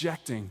while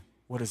rejecting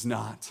what is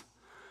not.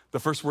 The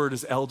first word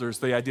is elders,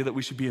 the idea that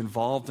we should be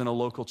involved in a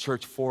local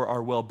church for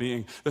our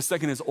well-being. The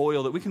second is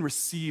oil, that we can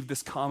receive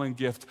this common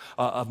gift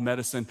of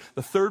medicine.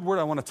 The third word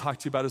I want to talk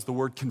to you about is the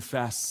word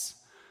confess.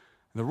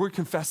 And the word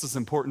confess is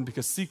important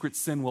because secret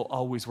sin will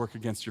always work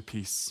against your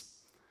peace.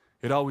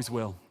 It always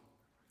will.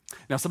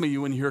 Now, some of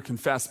you, when you hear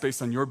confess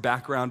based on your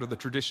background or the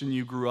tradition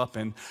you grew up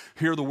in,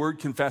 hear the word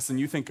confess and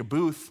you think a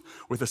booth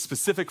with a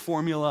specific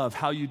formula of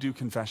how you do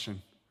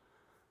confession.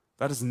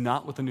 That is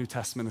not what the New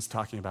Testament is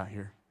talking about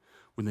here.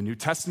 When the New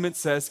Testament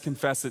says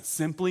confess, it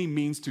simply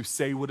means to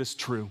say what is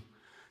true.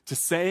 To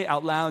say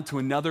out loud to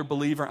another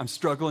believer, I'm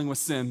struggling with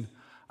sin.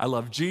 I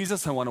love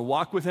Jesus, I want to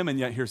walk with him, and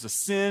yet here's a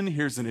sin,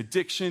 here's an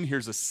addiction,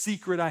 here's a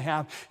secret I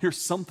have,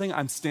 here's something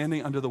I'm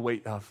standing under the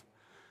weight of.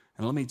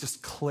 And let me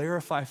just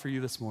clarify for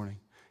you this morning.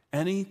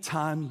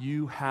 Anytime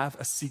you have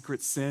a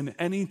secret sin,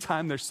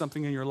 anytime there's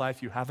something in your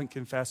life you haven't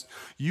confessed,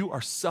 you are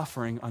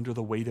suffering under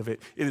the weight of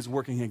it. It is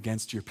working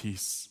against your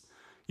peace.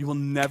 You will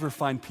never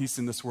find peace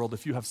in this world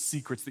if you have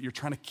secrets that you're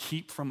trying to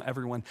keep from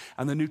everyone.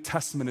 And the New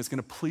Testament is going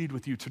to plead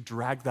with you to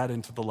drag that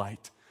into the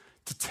light,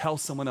 to tell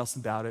someone else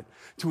about it,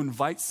 to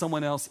invite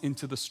someone else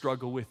into the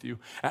struggle with you.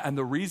 And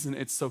the reason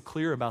it's so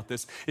clear about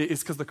this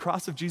is because the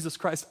cross of Jesus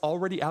Christ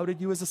already outed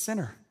you as a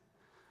sinner.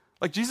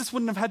 Like Jesus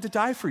wouldn't have had to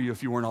die for you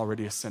if you weren't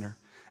already a sinner.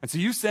 And so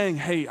you saying,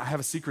 hey, I have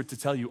a secret to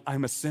tell you,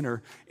 I'm a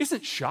sinner,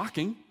 isn't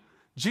shocking.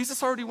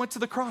 Jesus already went to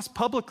the cross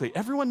publicly.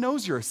 Everyone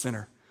knows you're a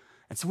sinner.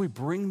 And so we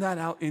bring that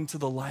out into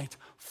the light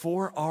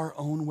for our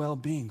own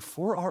well-being,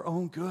 for our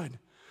own good.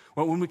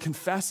 Well, when we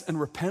confess and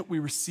repent, we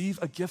receive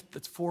a gift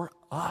that's for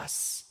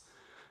us.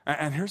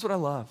 And here's what I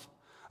love.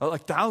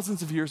 Like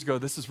thousands of years ago,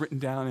 this is written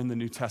down in the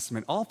New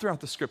Testament. All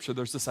throughout the scripture,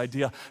 there's this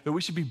idea that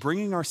we should be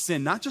bringing our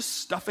sin, not just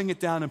stuffing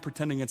it down and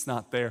pretending it's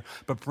not there,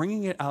 but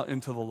bringing it out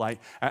into the light.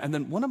 And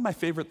then one of my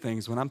favorite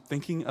things when I'm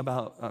thinking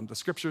about the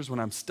scriptures, when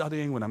I'm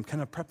studying, when I'm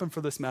kind of prepping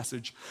for this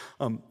message,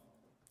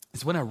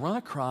 is when I run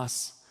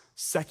across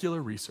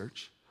secular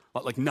research,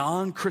 like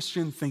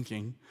non-Christian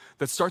thinking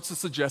that starts to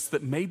suggest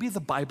that maybe the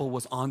Bible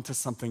was onto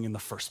something in the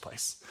first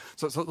place.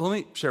 So let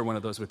me share one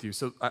of those with you.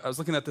 So I was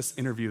looking at this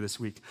interview this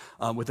week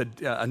with a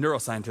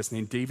neuroscientist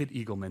named David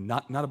Eagleman,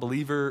 not a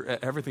believer,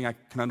 everything I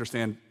can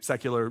understand,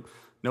 secular,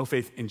 no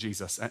faith in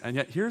Jesus. And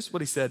yet here's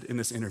what he said in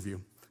this interview.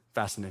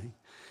 Fascinating.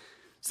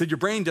 Said your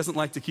brain doesn't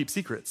like to keep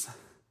secrets.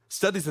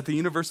 Studies at the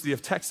University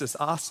of Texas,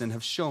 Austin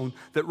have shown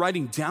that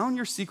writing down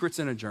your secrets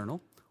in a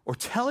journal or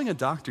telling a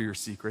doctor your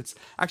secrets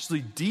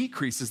actually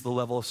decreases the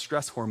level of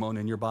stress hormone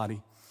in your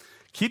body.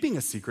 Keeping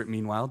a secret,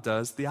 meanwhile,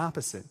 does the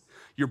opposite.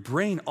 Your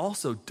brain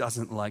also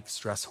doesn't like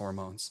stress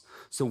hormones.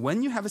 So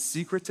when you have a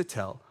secret to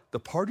tell, the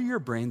part of your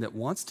brain that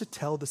wants to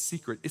tell the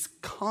secret is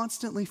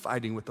constantly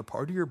fighting with the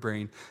part of your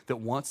brain that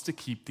wants to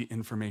keep the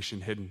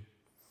information hidden.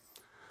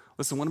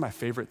 Listen, one of my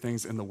favorite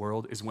things in the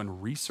world is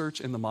when research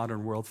in the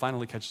modern world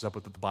finally catches up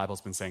with what the Bible's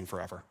been saying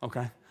forever,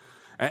 okay?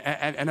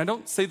 And I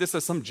don't say this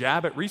as some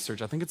jab at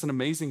research. I think it's an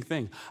amazing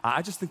thing.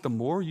 I just think the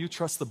more you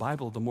trust the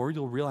Bible, the more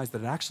you'll realize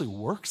that it actually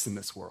works in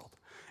this world.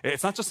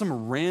 It's not just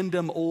some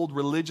random old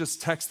religious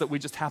text that we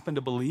just happen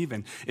to believe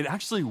in. It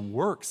actually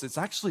works. It's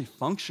actually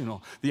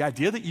functional. The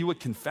idea that you would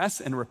confess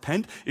and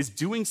repent is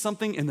doing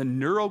something in the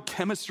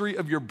neurochemistry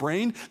of your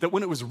brain that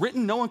when it was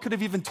written, no one could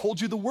have even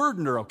told you the word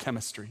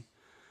neurochemistry.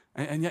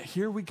 And yet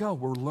here we go.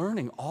 We're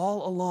learning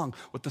all along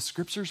what the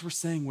scriptures were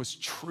saying was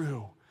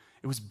true.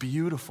 It was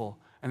beautiful,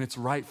 and it's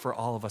right for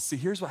all of us. See,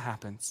 here's what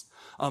happens.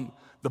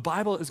 The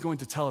Bible is going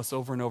to tell us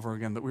over and over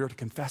again that we are to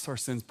confess our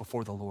sins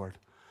before the Lord.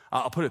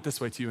 I'll put it this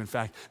way to you, in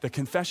fact. The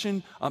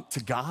confession to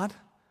God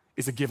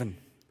is a given.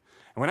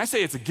 And when I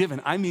say it's a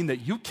given, I mean that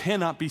you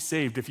cannot be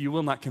saved if you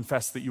will not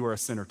confess that you are a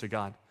sinner to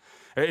God.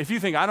 If you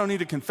think, I don't need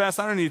to confess,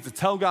 I don't need to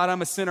tell God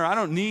I'm a sinner, I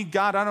don't need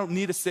God, I don't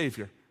need a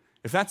Savior.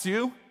 If that's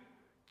you,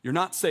 you're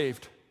not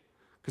saved.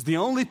 Because the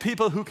only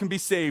people who can be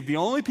saved, the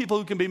only people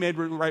who can be made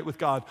right with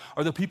God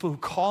are the people who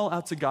call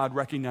out to God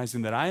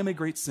recognizing that I am a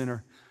great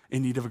sinner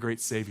in need of a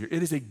great Savior.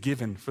 It is a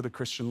given for the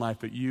Christian life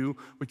that you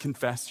would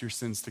confess your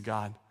sins to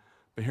God.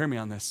 But hear me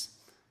on this.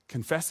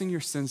 Confessing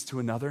your sins to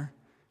another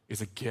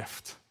is a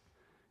gift.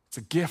 It's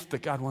a gift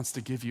that God wants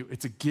to give you.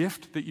 It's a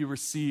gift that you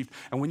received.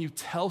 And when you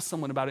tell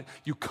someone about it,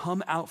 you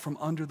come out from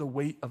under the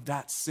weight of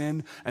that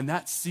sin and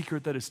that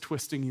secret that is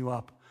twisting you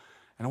up.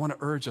 And I want to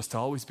urge us to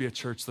always be a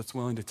church that's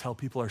willing to tell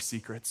people our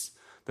secrets,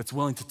 that's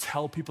willing to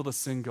tell people the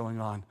sin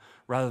going on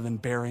rather than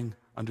bearing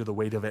under the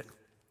weight of it.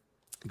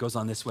 It goes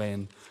on this way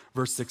in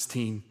verse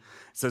 16.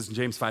 It says in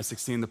James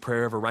 5:16, the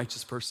prayer of a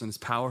righteous person is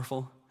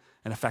powerful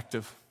and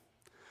effective.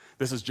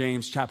 This is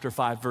James chapter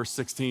 5, verse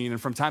 16.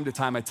 And from time to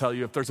time, I tell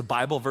you, if there's a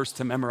Bible verse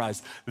to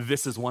memorize,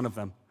 this is one of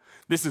them.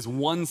 This is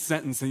one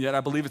sentence, and yet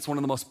I believe it's one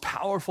of the most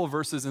powerful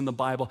verses in the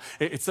Bible.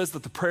 It says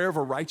that the prayer of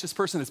a righteous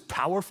person is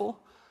powerful,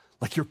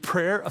 like your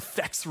prayer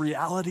affects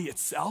reality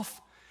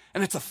itself,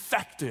 and it's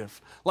effective,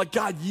 like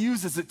God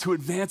uses it to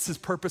advance his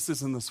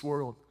purposes in this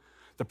world.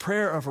 The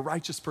prayer of a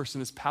righteous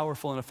person is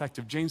powerful and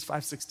effective. James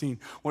 5:16,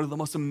 one of the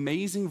most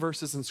amazing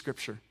verses in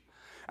Scripture.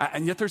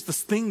 And yet there's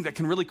this thing that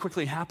can really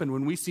quickly happen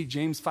when we see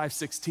James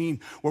 5:16,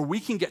 where we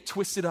can get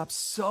twisted up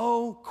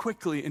so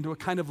quickly into a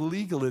kind of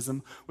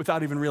legalism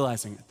without even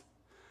realizing it.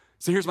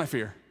 So here's my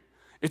fear.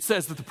 It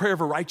says that the prayer of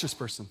a righteous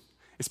person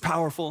is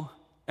powerful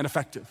and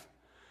effective.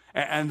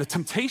 And the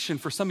temptation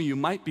for some of you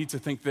might be to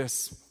think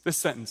this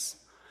sentence: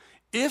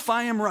 if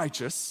I am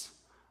righteous,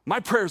 my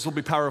prayers will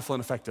be powerful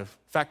and effective.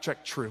 Fact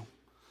check, true.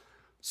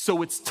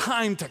 So it's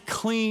time to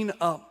clean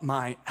up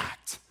my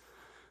act.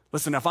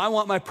 Listen, if I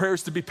want my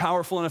prayers to be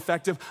powerful and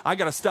effective, I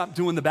got to stop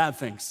doing the bad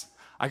things.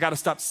 I got to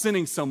stop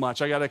sinning so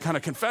much. I got to kind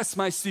of confess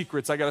my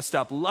secrets. I got to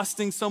stop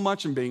lusting so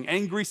much and being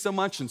angry so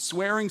much and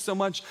swearing so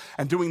much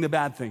and doing the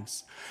bad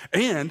things.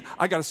 And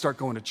I got to start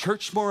going to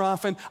church more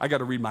often. I got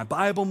to read my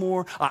Bible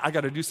more. I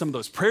got to do some of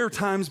those prayer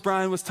times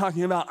Brian was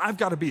talking about. I've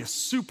got to be a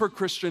super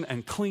Christian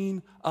and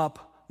clean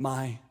up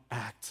my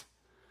act.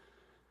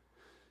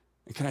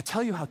 And can I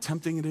tell you how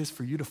tempting it is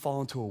for you to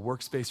fall into a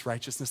works-based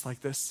righteousness like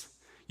this?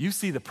 You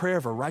see the prayer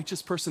of a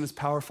righteous person is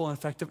powerful and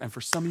effective, and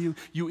for some of you,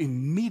 you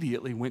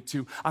immediately went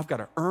to, I've got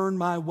to earn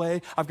my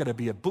way, I've got to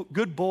be a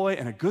good boy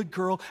and a good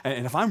girl,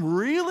 and if I'm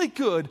really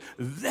good,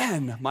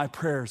 then my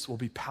prayers will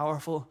be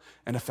powerful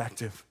and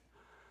effective.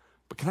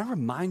 But can I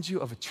remind you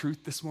of a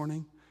truth this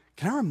morning?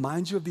 Can I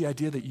remind you of the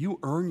idea that you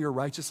earn your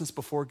righteousness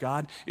before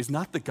God is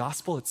not the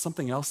gospel, it's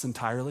something else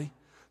entirely?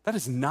 That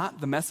is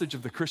not the message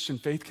of the Christian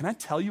faith. Can I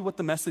tell you what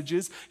the message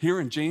is here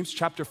in James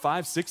chapter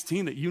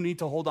 5:16 that you need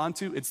to hold on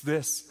to? It's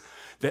this: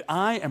 that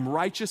I am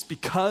righteous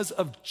because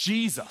of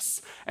Jesus,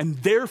 and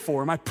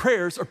therefore my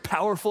prayers are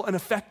powerful and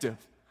effective.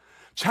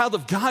 Child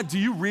of God, do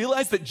you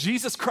realize that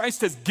Jesus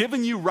Christ has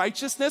given you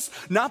righteousness,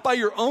 not by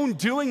your own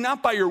doing,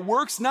 not by your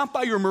works, not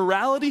by your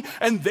morality,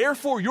 and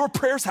therefore your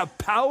prayers have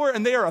power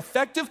and they are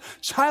effective?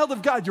 Child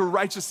of God, your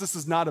righteousness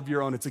is not of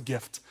your own, it's a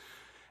gift.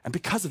 And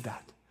because of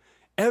that,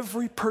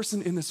 every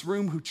person in this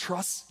room who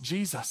trusts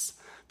Jesus,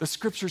 the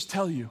scriptures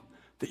tell you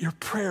that your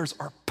prayers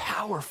are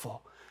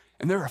powerful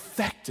and they're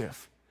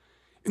effective.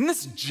 Isn't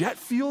this jet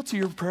fuel to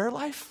your prayer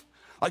life?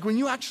 Like when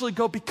you actually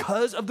go,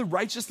 because of the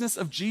righteousness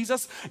of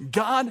Jesus,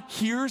 God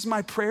hears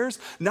my prayers,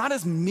 not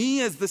as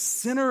me as the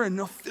sinner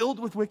and filled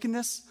with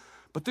wickedness,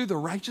 but through the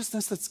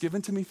righteousness that's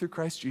given to me through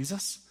Christ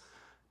Jesus.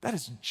 That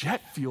is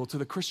jet fuel to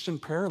the Christian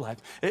prayer life.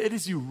 It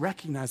is you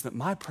recognize that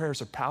my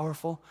prayers are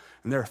powerful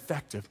and they're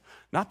effective,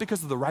 not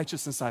because of the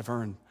righteousness I've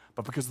earned,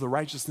 but because of the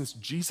righteousness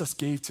Jesus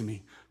gave to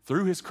me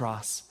through his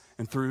cross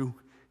and through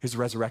his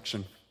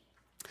resurrection.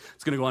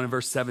 It's going to go on in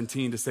verse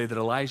 17 to say that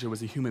Elijah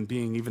was a human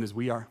being even as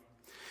we are.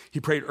 He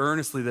prayed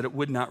earnestly that it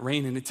would not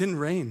rain, and it didn't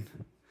rain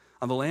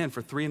on the land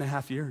for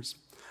 3.5 years.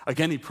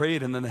 Again, he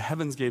prayed, and then the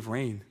heavens gave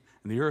rain,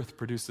 and the earth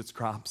produced its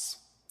crops.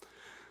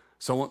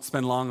 So I won't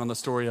spend long on the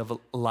story of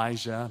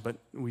Elijah, but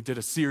we did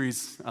a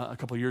series a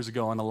couple years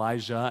ago on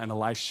Elijah and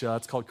Elisha.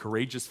 It's called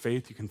Courageous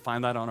Faith. You can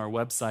find that on our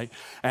website.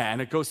 And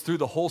it goes through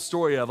the whole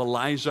story of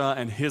Elijah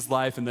and his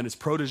life, and then his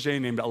protege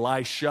named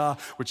Elisha,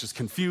 which is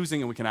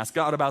confusing, and we can ask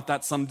God about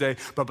that someday.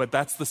 But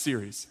that's the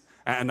series,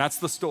 and that's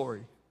the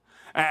story.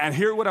 And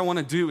here what I want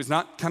to do is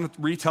not kind of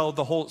retell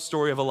the whole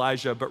story of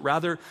Elijah, but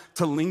rather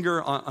to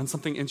linger on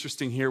something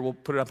interesting here. We'll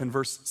put it up in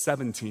verse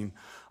 17.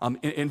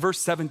 In verse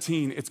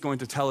 17, it's going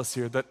to tell us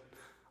here that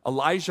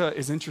Elijah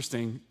is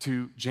interesting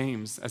to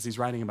James as he's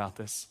writing about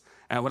this.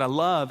 And what I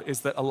love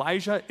is that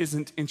Elijah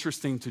isn't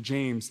interesting to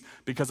James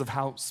because of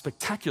how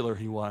spectacular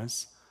he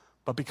was,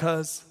 but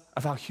because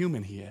of how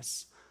human he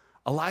is.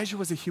 Elijah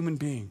was a human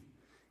being,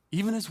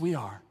 even as we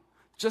are,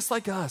 just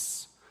like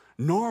us.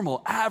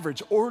 Normal,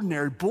 average,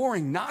 ordinary,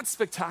 boring, not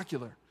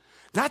spectacular.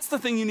 That's the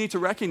thing you need to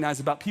recognize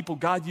about people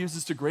God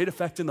uses to great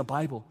effect in the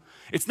Bible.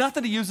 It's not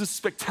that he uses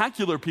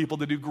spectacular people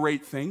to do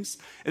great things.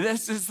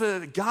 This is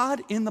that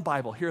God in the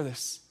Bible, hear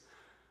this,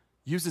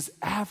 uses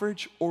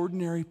average,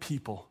 ordinary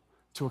people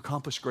to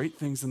accomplish great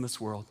things in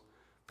this world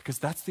because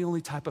that's the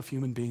only type of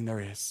human being there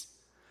is.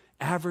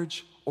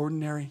 Average,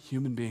 ordinary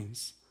human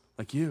beings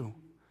like you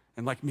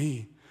and like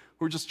me.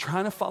 We're just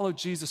trying to follow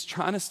Jesus,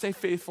 trying to stay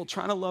faithful,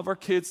 trying to love our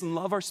kids and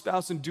love our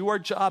spouse and do our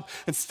job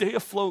and stay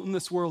afloat in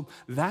this world.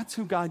 That's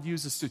who God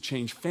uses to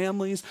change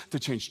families, to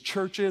change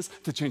churches,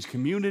 to change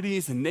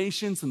communities and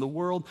nations and the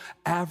world.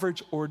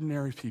 Average,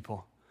 ordinary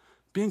people.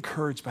 Be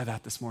encouraged by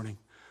that this morning.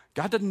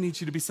 God doesn't need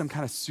you to be some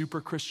kind of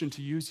super Christian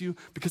to use you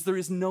because there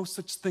is no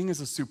such thing as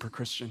a super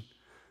Christian.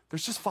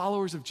 There's just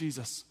followers of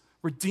Jesus,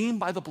 redeemed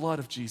by the blood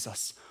of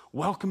Jesus,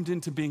 welcomed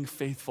into being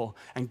faithful.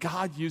 And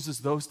God uses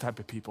those type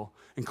of people,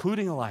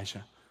 including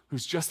Elijah,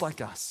 who's just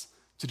like us,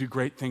 to do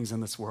great things in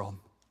this world.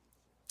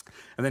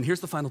 And then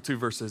here's the final 2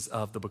 verses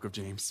of the book of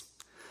James.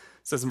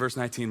 It says in verse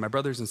 19, "My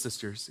brothers and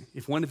sisters,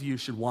 if one of you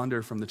should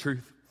wander from the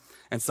truth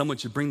and someone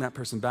should bring that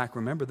person back,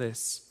 remember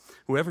this.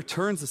 Whoever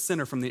turns a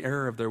sinner from the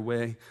error of their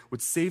way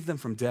would save them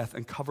from death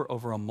and cover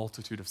over a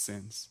multitude of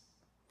sins."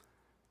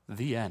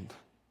 The end.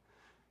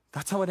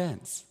 That's how it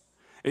ends.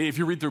 If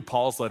you read through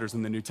Paul's letters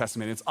in the New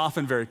Testament, it's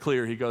often very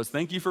clear. He goes,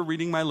 "Thank you for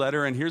reading my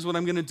letter, and here's what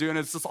I'm going to do." And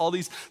it's just all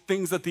these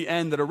things at the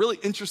end that are really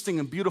interesting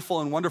and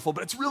beautiful and wonderful,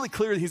 but it's really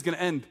clear that he's going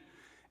to end.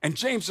 And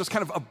James just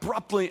kind of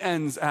abruptly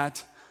ends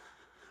at,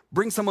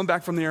 bring someone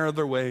back from the error of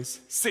their ways,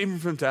 save them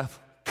from death,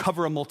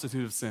 cover a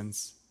multitude of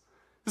sins.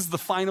 This is the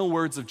final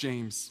words of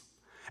James.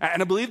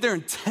 And I believe they're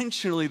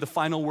intentionally the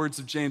final words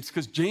of James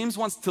because James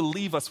wants to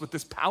leave us with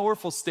this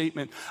powerful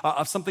statement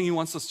of something he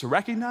wants us to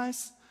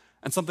recognize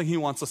and something he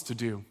wants us to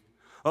do.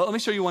 Well, let me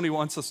show you what he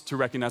wants us to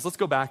recognize. Let's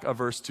go back a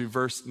verse to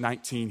verse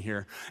 19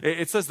 here.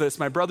 It says this,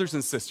 "My brothers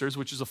and sisters,"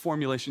 which is a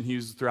formulation he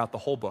uses throughout the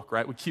whole book,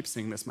 right? We keep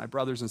seeing this, "My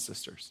brothers and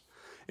sisters,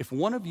 if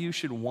one of you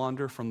should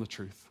wander from the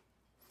truth."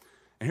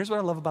 And here's what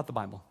I love about the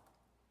Bible.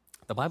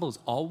 The Bible is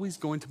always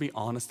going to be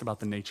honest about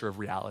the nature of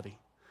reality.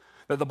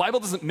 That the Bible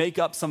doesn't make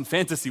up some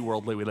fantasy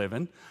world that we live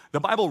in. The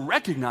Bible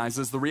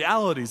recognizes the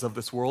realities of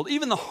this world,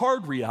 even the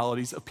hard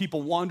realities of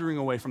people wandering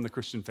away from the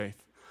Christian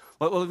faith.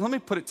 Let me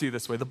put it to you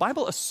this way. The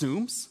Bible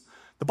assumes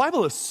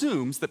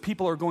that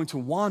people are going to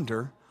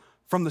wander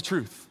from the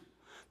truth.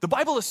 The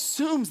Bible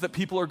assumes that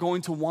people are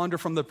going to wander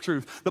from the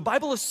truth. The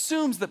Bible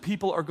assumes that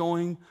people are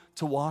going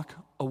to walk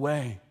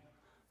away.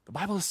 The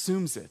Bible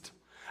assumes it.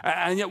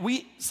 And yet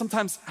we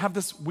sometimes have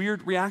this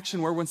weird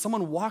reaction where when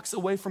someone walks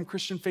away from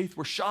Christian faith,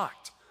 we're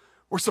shocked.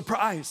 We're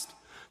surprised.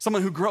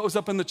 Someone who grows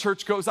up in the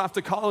church goes off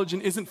to college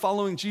and isn't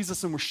following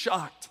Jesus, and we're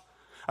shocked.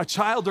 A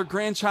child or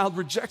grandchild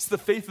rejects the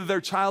faith of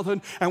their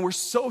childhood, and we're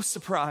so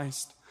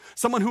surprised.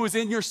 Someone who was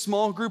in your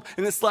small group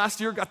and this last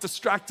year got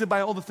distracted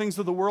by all the things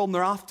of the world, and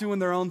they're off doing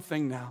their own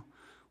thing now.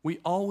 We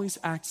always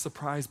act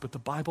surprised, but the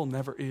Bible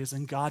never is,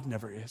 and God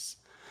never is.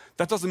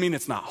 That doesn't mean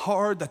it's not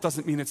hard. That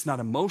doesn't mean it's not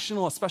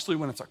emotional, especially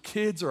when it's our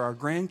kids or our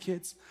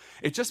grandkids.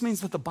 It just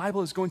means that the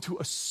Bible is going to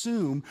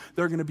assume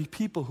there are going to be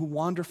people who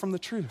wander from the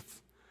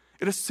truth.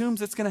 It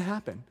assumes it's going to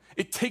happen.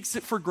 It takes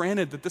it for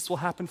granted that this will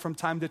happen from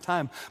time to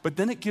time, but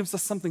then it gives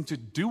us something to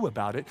do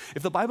about it.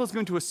 If the Bible is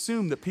going to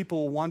assume that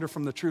people will wander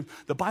from the truth,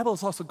 the Bible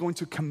is also going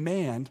to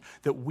command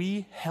that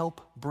we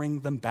help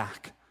bring them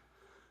back.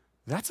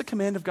 That's a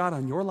command of God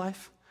on your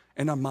life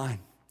and on mine.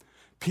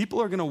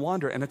 People are going to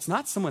wander, and it's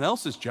not someone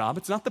else's job.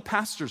 It's not the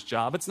pastor's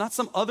job. It's not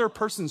some other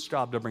person's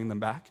job to bring them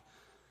back.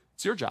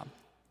 It's your job.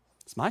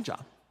 It's my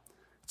job.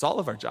 It's all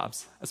of our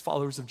jobs as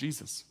followers of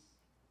Jesus.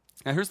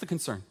 Now, here's the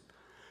concern.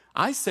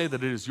 I say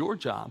that it is your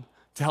job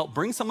to help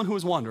bring someone who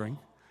is wandering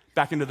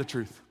back into the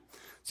truth.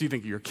 So you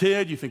think of your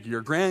kid, you think of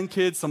your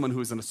grandkids, someone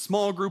who is in a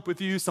small group with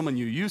you, someone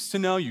you used to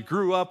know, you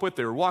grew up with,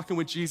 they were walking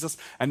with Jesus,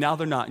 and now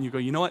they're not. And you go,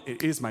 you know what?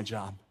 It is my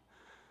job.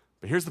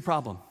 But here's the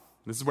problem.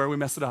 This is where we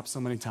mess it up so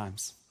many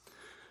times.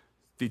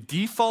 The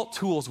default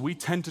tools we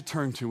tend to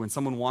turn to when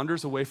someone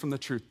wanders away from the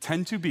truth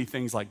tend to be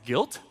things like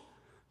guilt,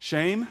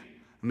 shame,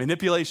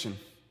 manipulation.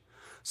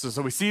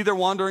 So we see they're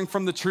wandering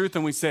from the truth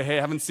and we say, hey,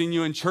 I haven't seen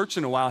you in church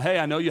in a while. Hey,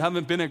 I know you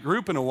haven't been at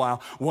group in a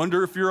while.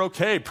 Wonder if you're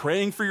okay,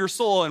 praying for your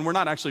soul. And we're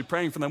not actually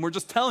praying for them. We're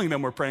just telling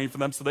them we're praying for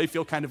them so they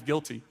feel kind of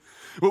guilty.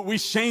 But we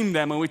shame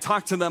them and we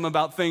talk to them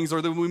about things, or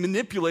that we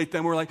manipulate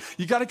them. We're like,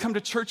 you got to come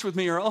to church with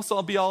me or else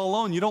I'll be all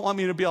alone. You don't want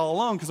me to be all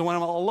alone because when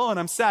I'm all alone,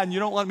 I'm sad and you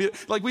don't want me to,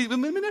 like we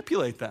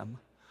manipulate them.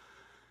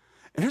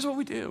 And here's what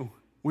we do.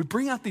 We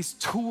bring out these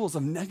tools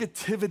of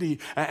negativity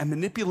and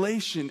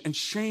manipulation and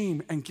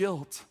shame and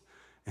guilt.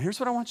 And here's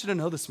what I want you to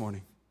know this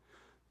morning.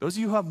 Those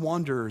of you who have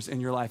wanderers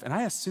in your life, and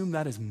I assume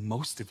that is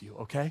most of you,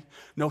 okay?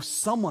 Know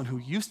someone who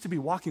used to be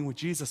walking with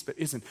Jesus but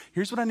isn't.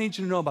 Here's what I need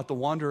you to know about the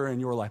wanderer in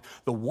your life.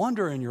 The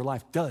wanderer in your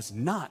life does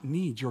not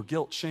need your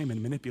guilt, shame,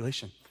 and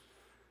manipulation.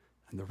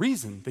 And the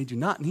reason they do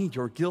not need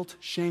your guilt,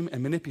 shame,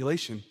 and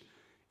manipulation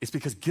is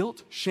because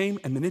guilt, shame,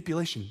 and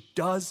manipulation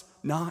does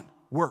not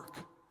work.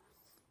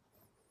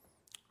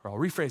 Or I'll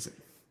rephrase it.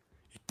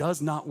 It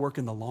does not work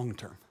in the long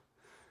term.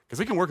 Because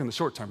it can work in the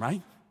short term,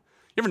 right?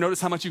 You ever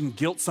notice how much you can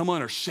guilt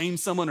someone or shame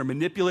someone or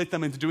manipulate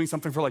them into doing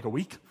something for like a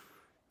week?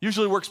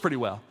 Usually works pretty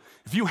well.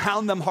 If you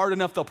hound them hard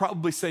enough, they'll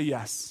probably say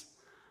yes.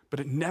 But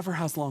it never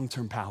has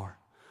long-term power.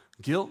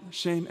 Guilt,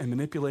 shame, and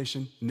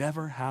manipulation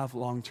never have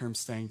long-term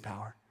staying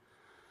power.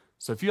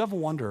 So if you have a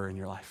wanderer in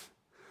your life,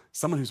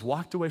 someone who's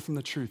walked away from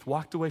the truth,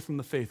 walked away from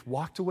the faith,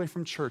 walked away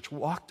from church,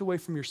 walked away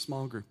from your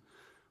small group,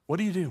 what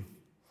do you do?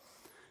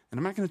 And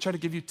I'm not going to try to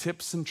give you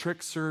tips and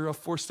tricks or a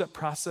 4-step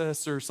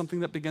process or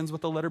something that begins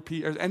with the letter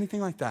P or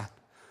anything like that.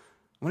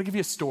 I want to give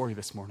you a story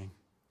this morning.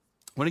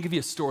 I want to give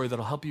you a story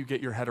that'll help you get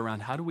your head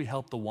around how do we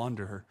help the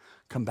wanderer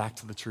come back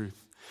to the truth.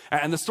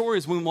 And the story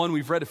is one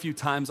we've read a few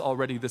times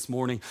already this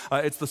morning.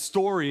 It's the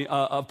story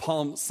of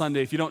Palm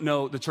Sunday. If you don't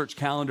know the church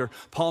calendar,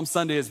 Palm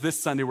Sunday is this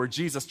Sunday where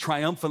Jesus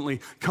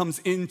triumphantly comes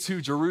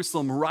into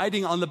Jerusalem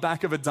riding on the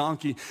back of a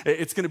donkey.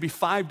 It's going to be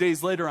 5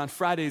 days later on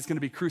Friday, he's going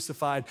to be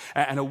crucified,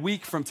 and a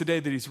week from today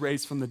that he's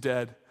raised from the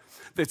dead.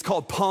 It's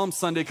called Palm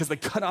Sunday because they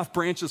cut off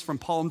branches from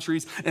palm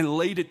trees and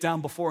laid it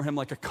down before him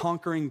like a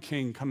conquering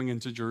king coming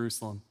into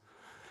Jerusalem.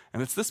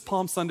 And it's this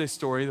Palm Sunday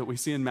story that we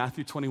see in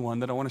Matthew 21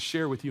 that I want to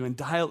share with you and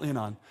dial in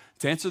on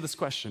to answer this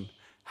question.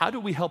 How do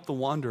we help the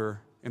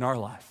wanderer in our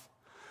life?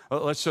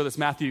 Well, let's show this.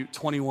 Matthew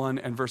 21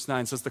 and verse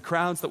 9 says, the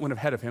crowds that went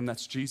ahead of him,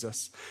 that's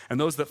Jesus, and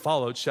those that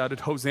followed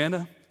shouted,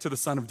 Hosanna to the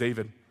Son of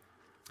David.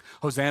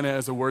 Hosanna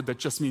is a word that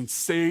just means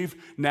save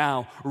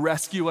now,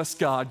 rescue us,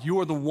 God. You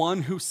are the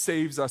one who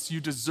saves us.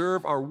 You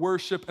deserve our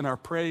worship and our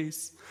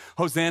praise.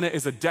 Hosanna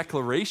is a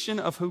declaration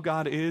of who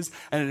God is,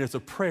 and it is a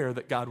prayer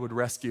that God would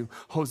rescue.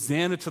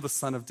 Hosanna to the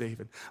Son of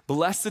David.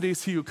 Blessed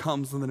is he who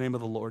comes in the name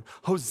of the Lord.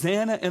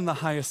 Hosanna in the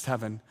highest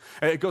heaven.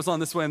 It goes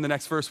on this way in the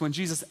next verse. When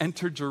Jesus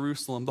entered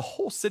Jerusalem, the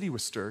whole city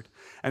was stirred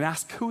and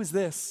asked, who is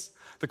this?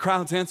 The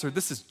crowds answered,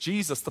 this is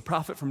Jesus, the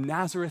prophet from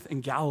Nazareth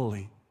in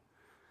Galilee.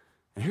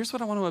 And here's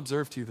what I want to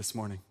observe to you this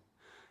morning.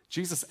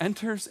 Jesus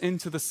enters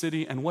into the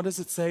city, and what does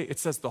it say? It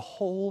says the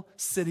whole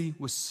city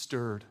was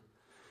stirred.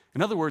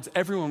 In other words,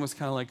 everyone was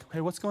kind of like,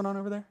 hey, what's going on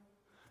over there?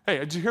 Hey,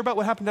 did you hear about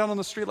what happened down on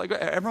the street? Like,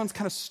 everyone's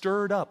kind of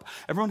stirred up.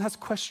 Everyone has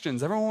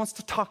questions. Everyone wants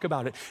to talk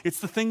about it. It's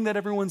the thing that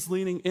everyone's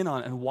leaning in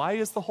on. And why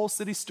is the whole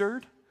city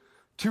stirred?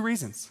 2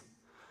 reasons.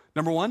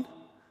 Number 1,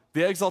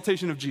 the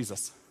exaltation of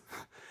Jesus.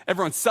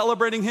 Everyone's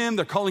celebrating him.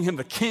 They're calling him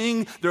the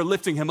king. They're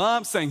lifting him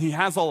up, saying he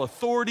has all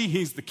authority.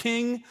 He's the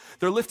king.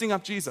 They're lifting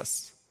up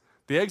Jesus,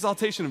 the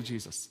exaltation of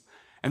Jesus.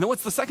 And then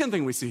what's the second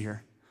thing we see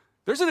here?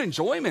 There's an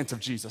enjoyment of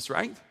Jesus,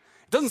 right?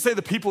 It doesn't say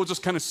the people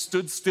just kind of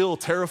stood still,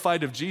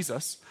 terrified of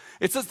Jesus.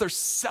 It says they're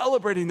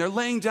celebrating. They're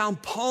laying down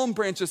palm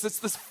branches. It's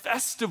this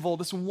festival,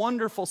 this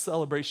wonderful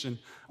celebration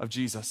of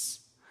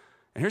Jesus.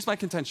 And here's my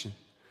contention.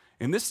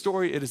 In this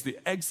story, it is the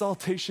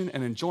exaltation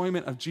and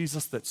enjoyment of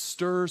Jesus that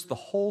stirs the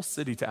whole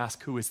city to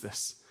ask, who is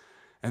this?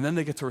 And then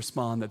they get to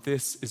respond that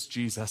this is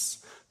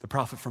Jesus, the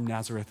prophet from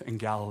Nazareth in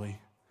Galilee.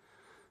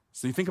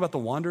 So you think about the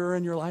wanderer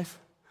in your life,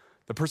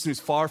 the person who's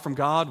far from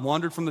God,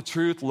 wandered from the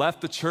truth,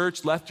 left the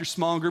church, left your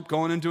small group,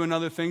 going and doing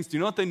other things. Do you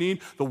know what they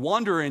need? The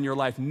wanderer in your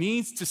life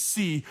needs to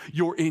see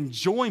your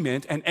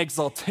enjoyment and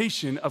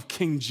exaltation of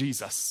King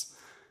Jesus.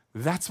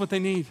 That's what they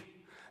need.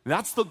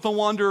 That's what the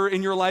wanderer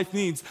in your life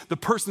needs. The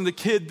person, the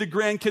kid, the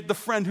grandkid, the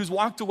friend who's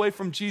walked away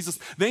from Jesus.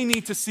 They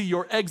need to see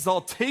your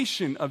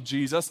exaltation of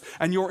Jesus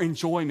and your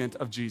enjoyment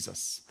of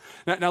Jesus.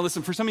 Now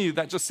listen, for some of you,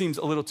 that just seems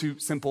a little too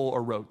simple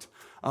or rote.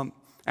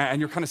 And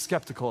you're kind of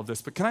skeptical of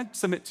this. But can I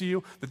submit to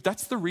you that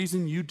that's the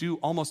reason you do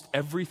almost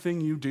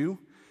everything you do?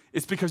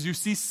 It's because you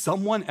see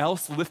someone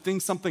else lifting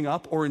something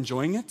up or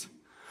enjoying it?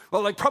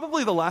 Well, like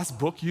probably the last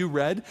book you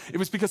read, it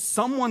was because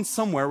someone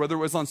somewhere, whether it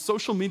was on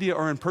social media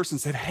or in person,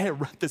 said, hey, I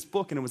read this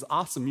book and it was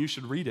awesome, you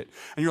should read it.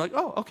 And you're like,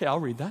 oh, okay, I'll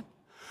read that.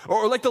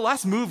 Or like the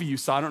last movie you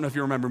saw, I don't know if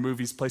you remember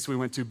movies, place we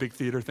went to, big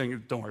theater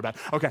thing, don't worry about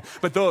it. Okay,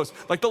 but those,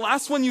 like the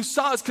last one you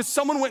saw is because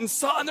someone went and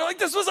saw it and they're like,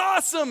 this was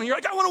awesome. And you're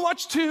like, I want to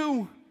watch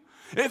too.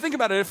 And think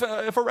about it,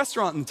 if a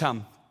restaurant in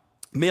town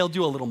mailed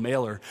you a little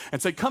mailer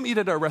and said, come eat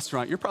at our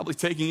restaurant, you're probably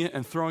taking it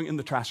and throwing it in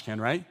the trash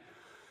can, right?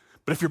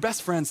 But if your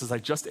best friend says, I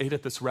just ate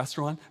at this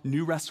restaurant,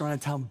 new restaurant in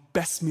town,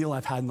 best meal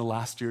I've had in the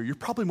last year, you're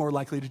probably more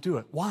likely to do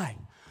it. Why?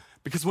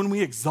 Because when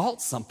we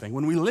exalt something,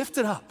 when we lift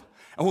it up,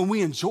 and when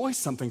we enjoy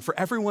something for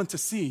everyone to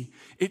see,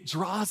 it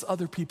draws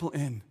other people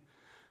in.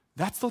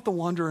 That's what the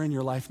wanderer in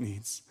your life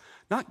needs.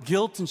 Not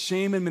guilt and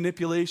shame and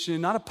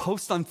manipulation, not a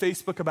post on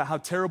Facebook about how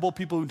terrible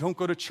people who don't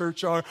go to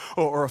church are,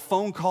 or a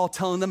phone call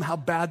telling them how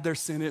bad their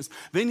sin is.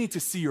 They need to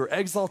see your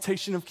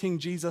exaltation of King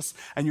Jesus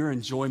and your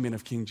enjoyment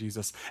of King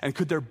Jesus. And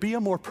could there be a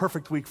more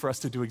perfect week for us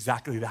to do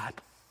exactly that?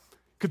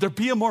 Could there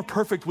be a more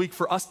perfect week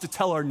for us to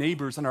tell our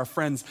neighbors and our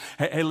friends,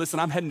 hey, listen,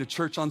 I'm heading to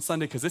church on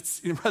Sunday because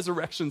it's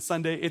Resurrection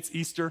Sunday, it's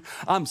Easter.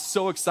 I'm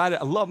so excited.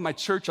 I love my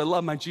church. I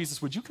love my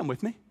Jesus. Would you come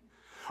with me?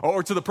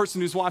 Or to the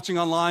person who's watching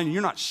online, and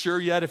you're not sure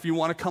yet if you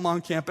want to come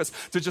on campus,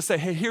 to just say,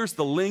 hey, here's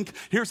the link.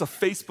 Here's a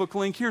Facebook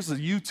link. Here's a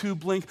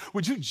YouTube link.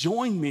 Would you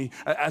join me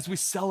as we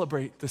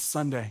celebrate this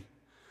Sunday?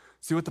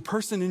 See, what the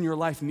person in your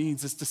life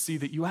needs is to see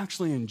that you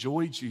actually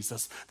enjoy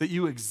Jesus, that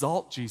you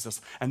exalt Jesus.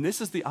 And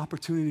this is the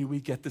opportunity we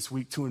get this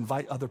week to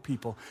invite other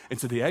people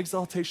into the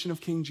exaltation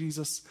of King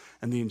Jesus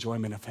and the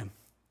enjoyment of him.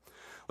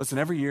 Listen,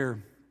 every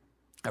year,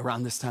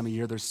 around this time of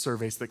year, there's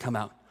surveys that come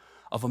out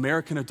of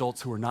American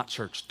adults who are not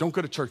church, don't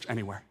go to church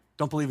anywhere,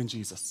 don't believe in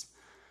Jesus.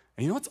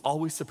 And you know what's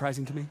always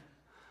surprising to me?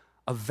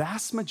 A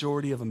vast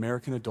majority of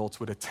American adults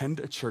would attend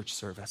a church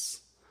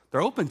service.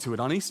 They're open to it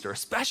on Easter,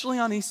 especially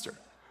on Easter.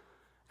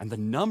 And the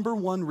number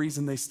one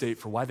reason they state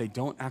for why they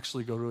don't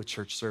actually go to a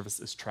church service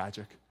is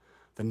tragic.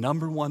 The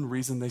number one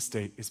reason they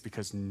state is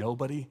because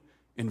nobody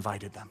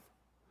invited them.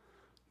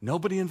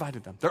 Nobody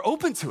invited them. They're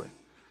open to it,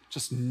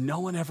 just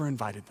no one ever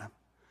invited them.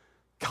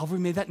 Calvary,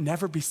 may that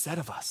never be said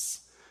of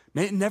us.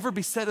 May it never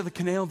be said of the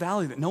Conejo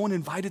Valley that no one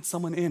invited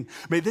someone in.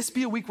 May this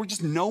be a week where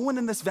just no one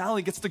in this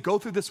valley gets to go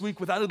through this week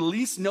without at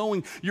least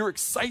knowing your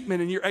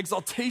excitement and your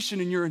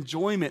exaltation and your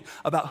enjoyment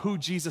about who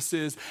Jesus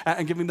is,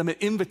 and giving them an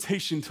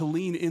invitation to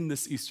lean in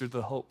this Easter to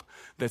the hope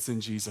that's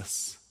in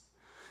Jesus.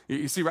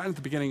 You see, right at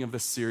the beginning of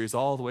this series,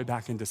 all the way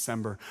back in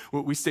December,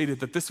 we stated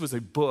that this was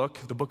a book,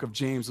 the book of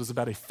James, was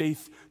about a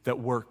faith that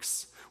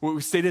works. We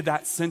stated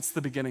that since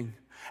the beginning.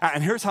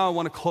 And here's how I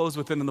want to close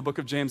with it in the book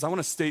of James. I want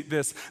to state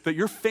this, that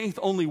your faith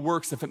only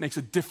works if it makes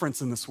a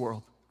difference in this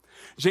world.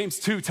 James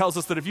 2 tells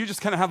us that if you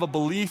just kind of have a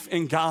belief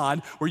in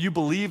God, where you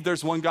believe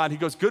there's one God, he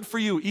goes, good for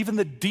you. Even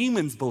the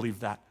demons believe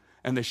that,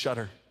 and they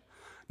shudder.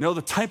 No,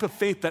 the type of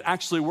faith that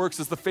actually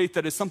works is the faith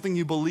that is something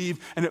you believe,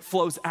 and it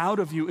flows out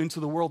of you into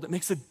the world. It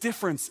makes a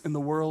difference in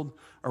the world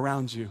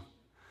around you.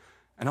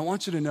 And I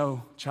want you to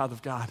know, child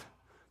of God,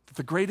 that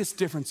the greatest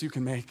difference you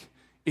can make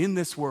in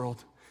this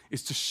world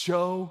is to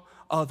show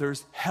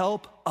others,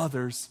 help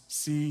others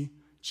see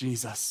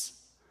Jesus.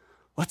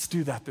 Let's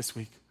do that this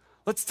week.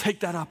 Let's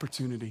take that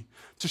opportunity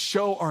to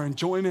show our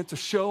enjoyment, to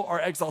show our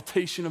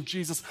exaltation of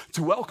Jesus,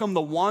 to welcome the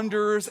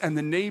wanderers and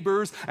the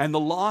neighbors and the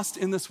lost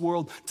in this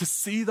world, to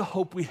see the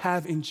hope we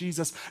have in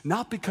Jesus,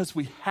 not because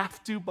we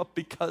have to, but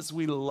because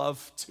we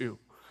love to.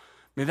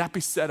 May that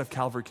be said of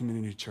Calvary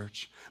Community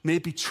Church. May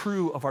it be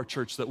true of our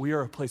church that we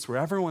are a place where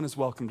everyone is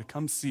welcome to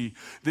come see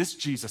this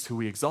Jesus who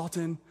we exalt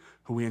in,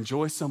 who we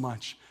enjoy so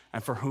much,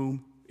 and for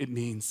whom it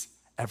means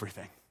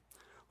everything.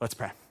 Let's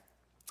pray.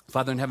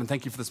 Father in heaven,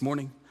 thank you for this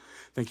morning.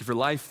 Thank you for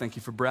life. Thank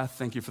you for breath.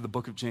 Thank you for the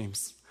book of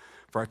James,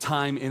 for our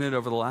time in it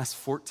over the last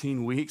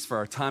 14 weeks, for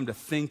our time to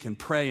think and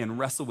pray and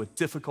wrestle with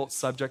difficult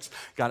subjects.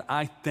 God,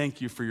 I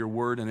thank you for your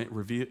word and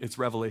its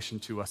revelation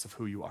to us of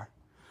who you are.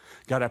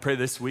 God, I pray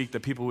this week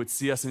that people would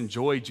see us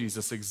enjoy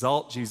Jesus,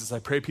 exalt Jesus. I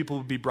pray people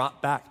would be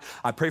brought back.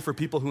 I pray for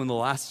people who in the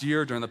last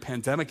year during the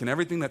pandemic and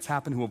everything that's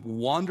happened who have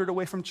wandered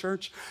away from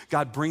church,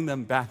 God, bring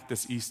them back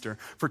this Easter.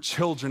 For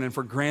children and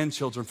for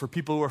grandchildren, for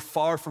people who are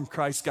far from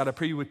Christ, God, I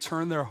pray you would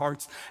turn their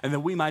hearts and that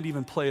we might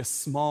even play a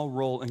small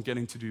role in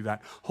getting to do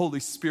that.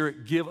 Holy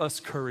Spirit, give us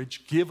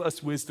courage, give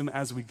us wisdom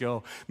as we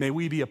go. May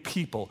we be a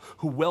people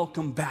who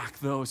welcome back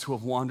those who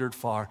have wandered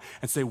far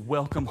and say,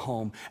 welcome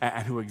home,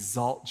 and who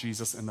exalt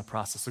Jesus in the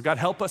process. So God,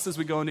 help us as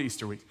we go into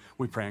Easter week.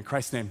 We pray in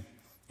Christ's name,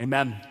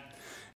 amen.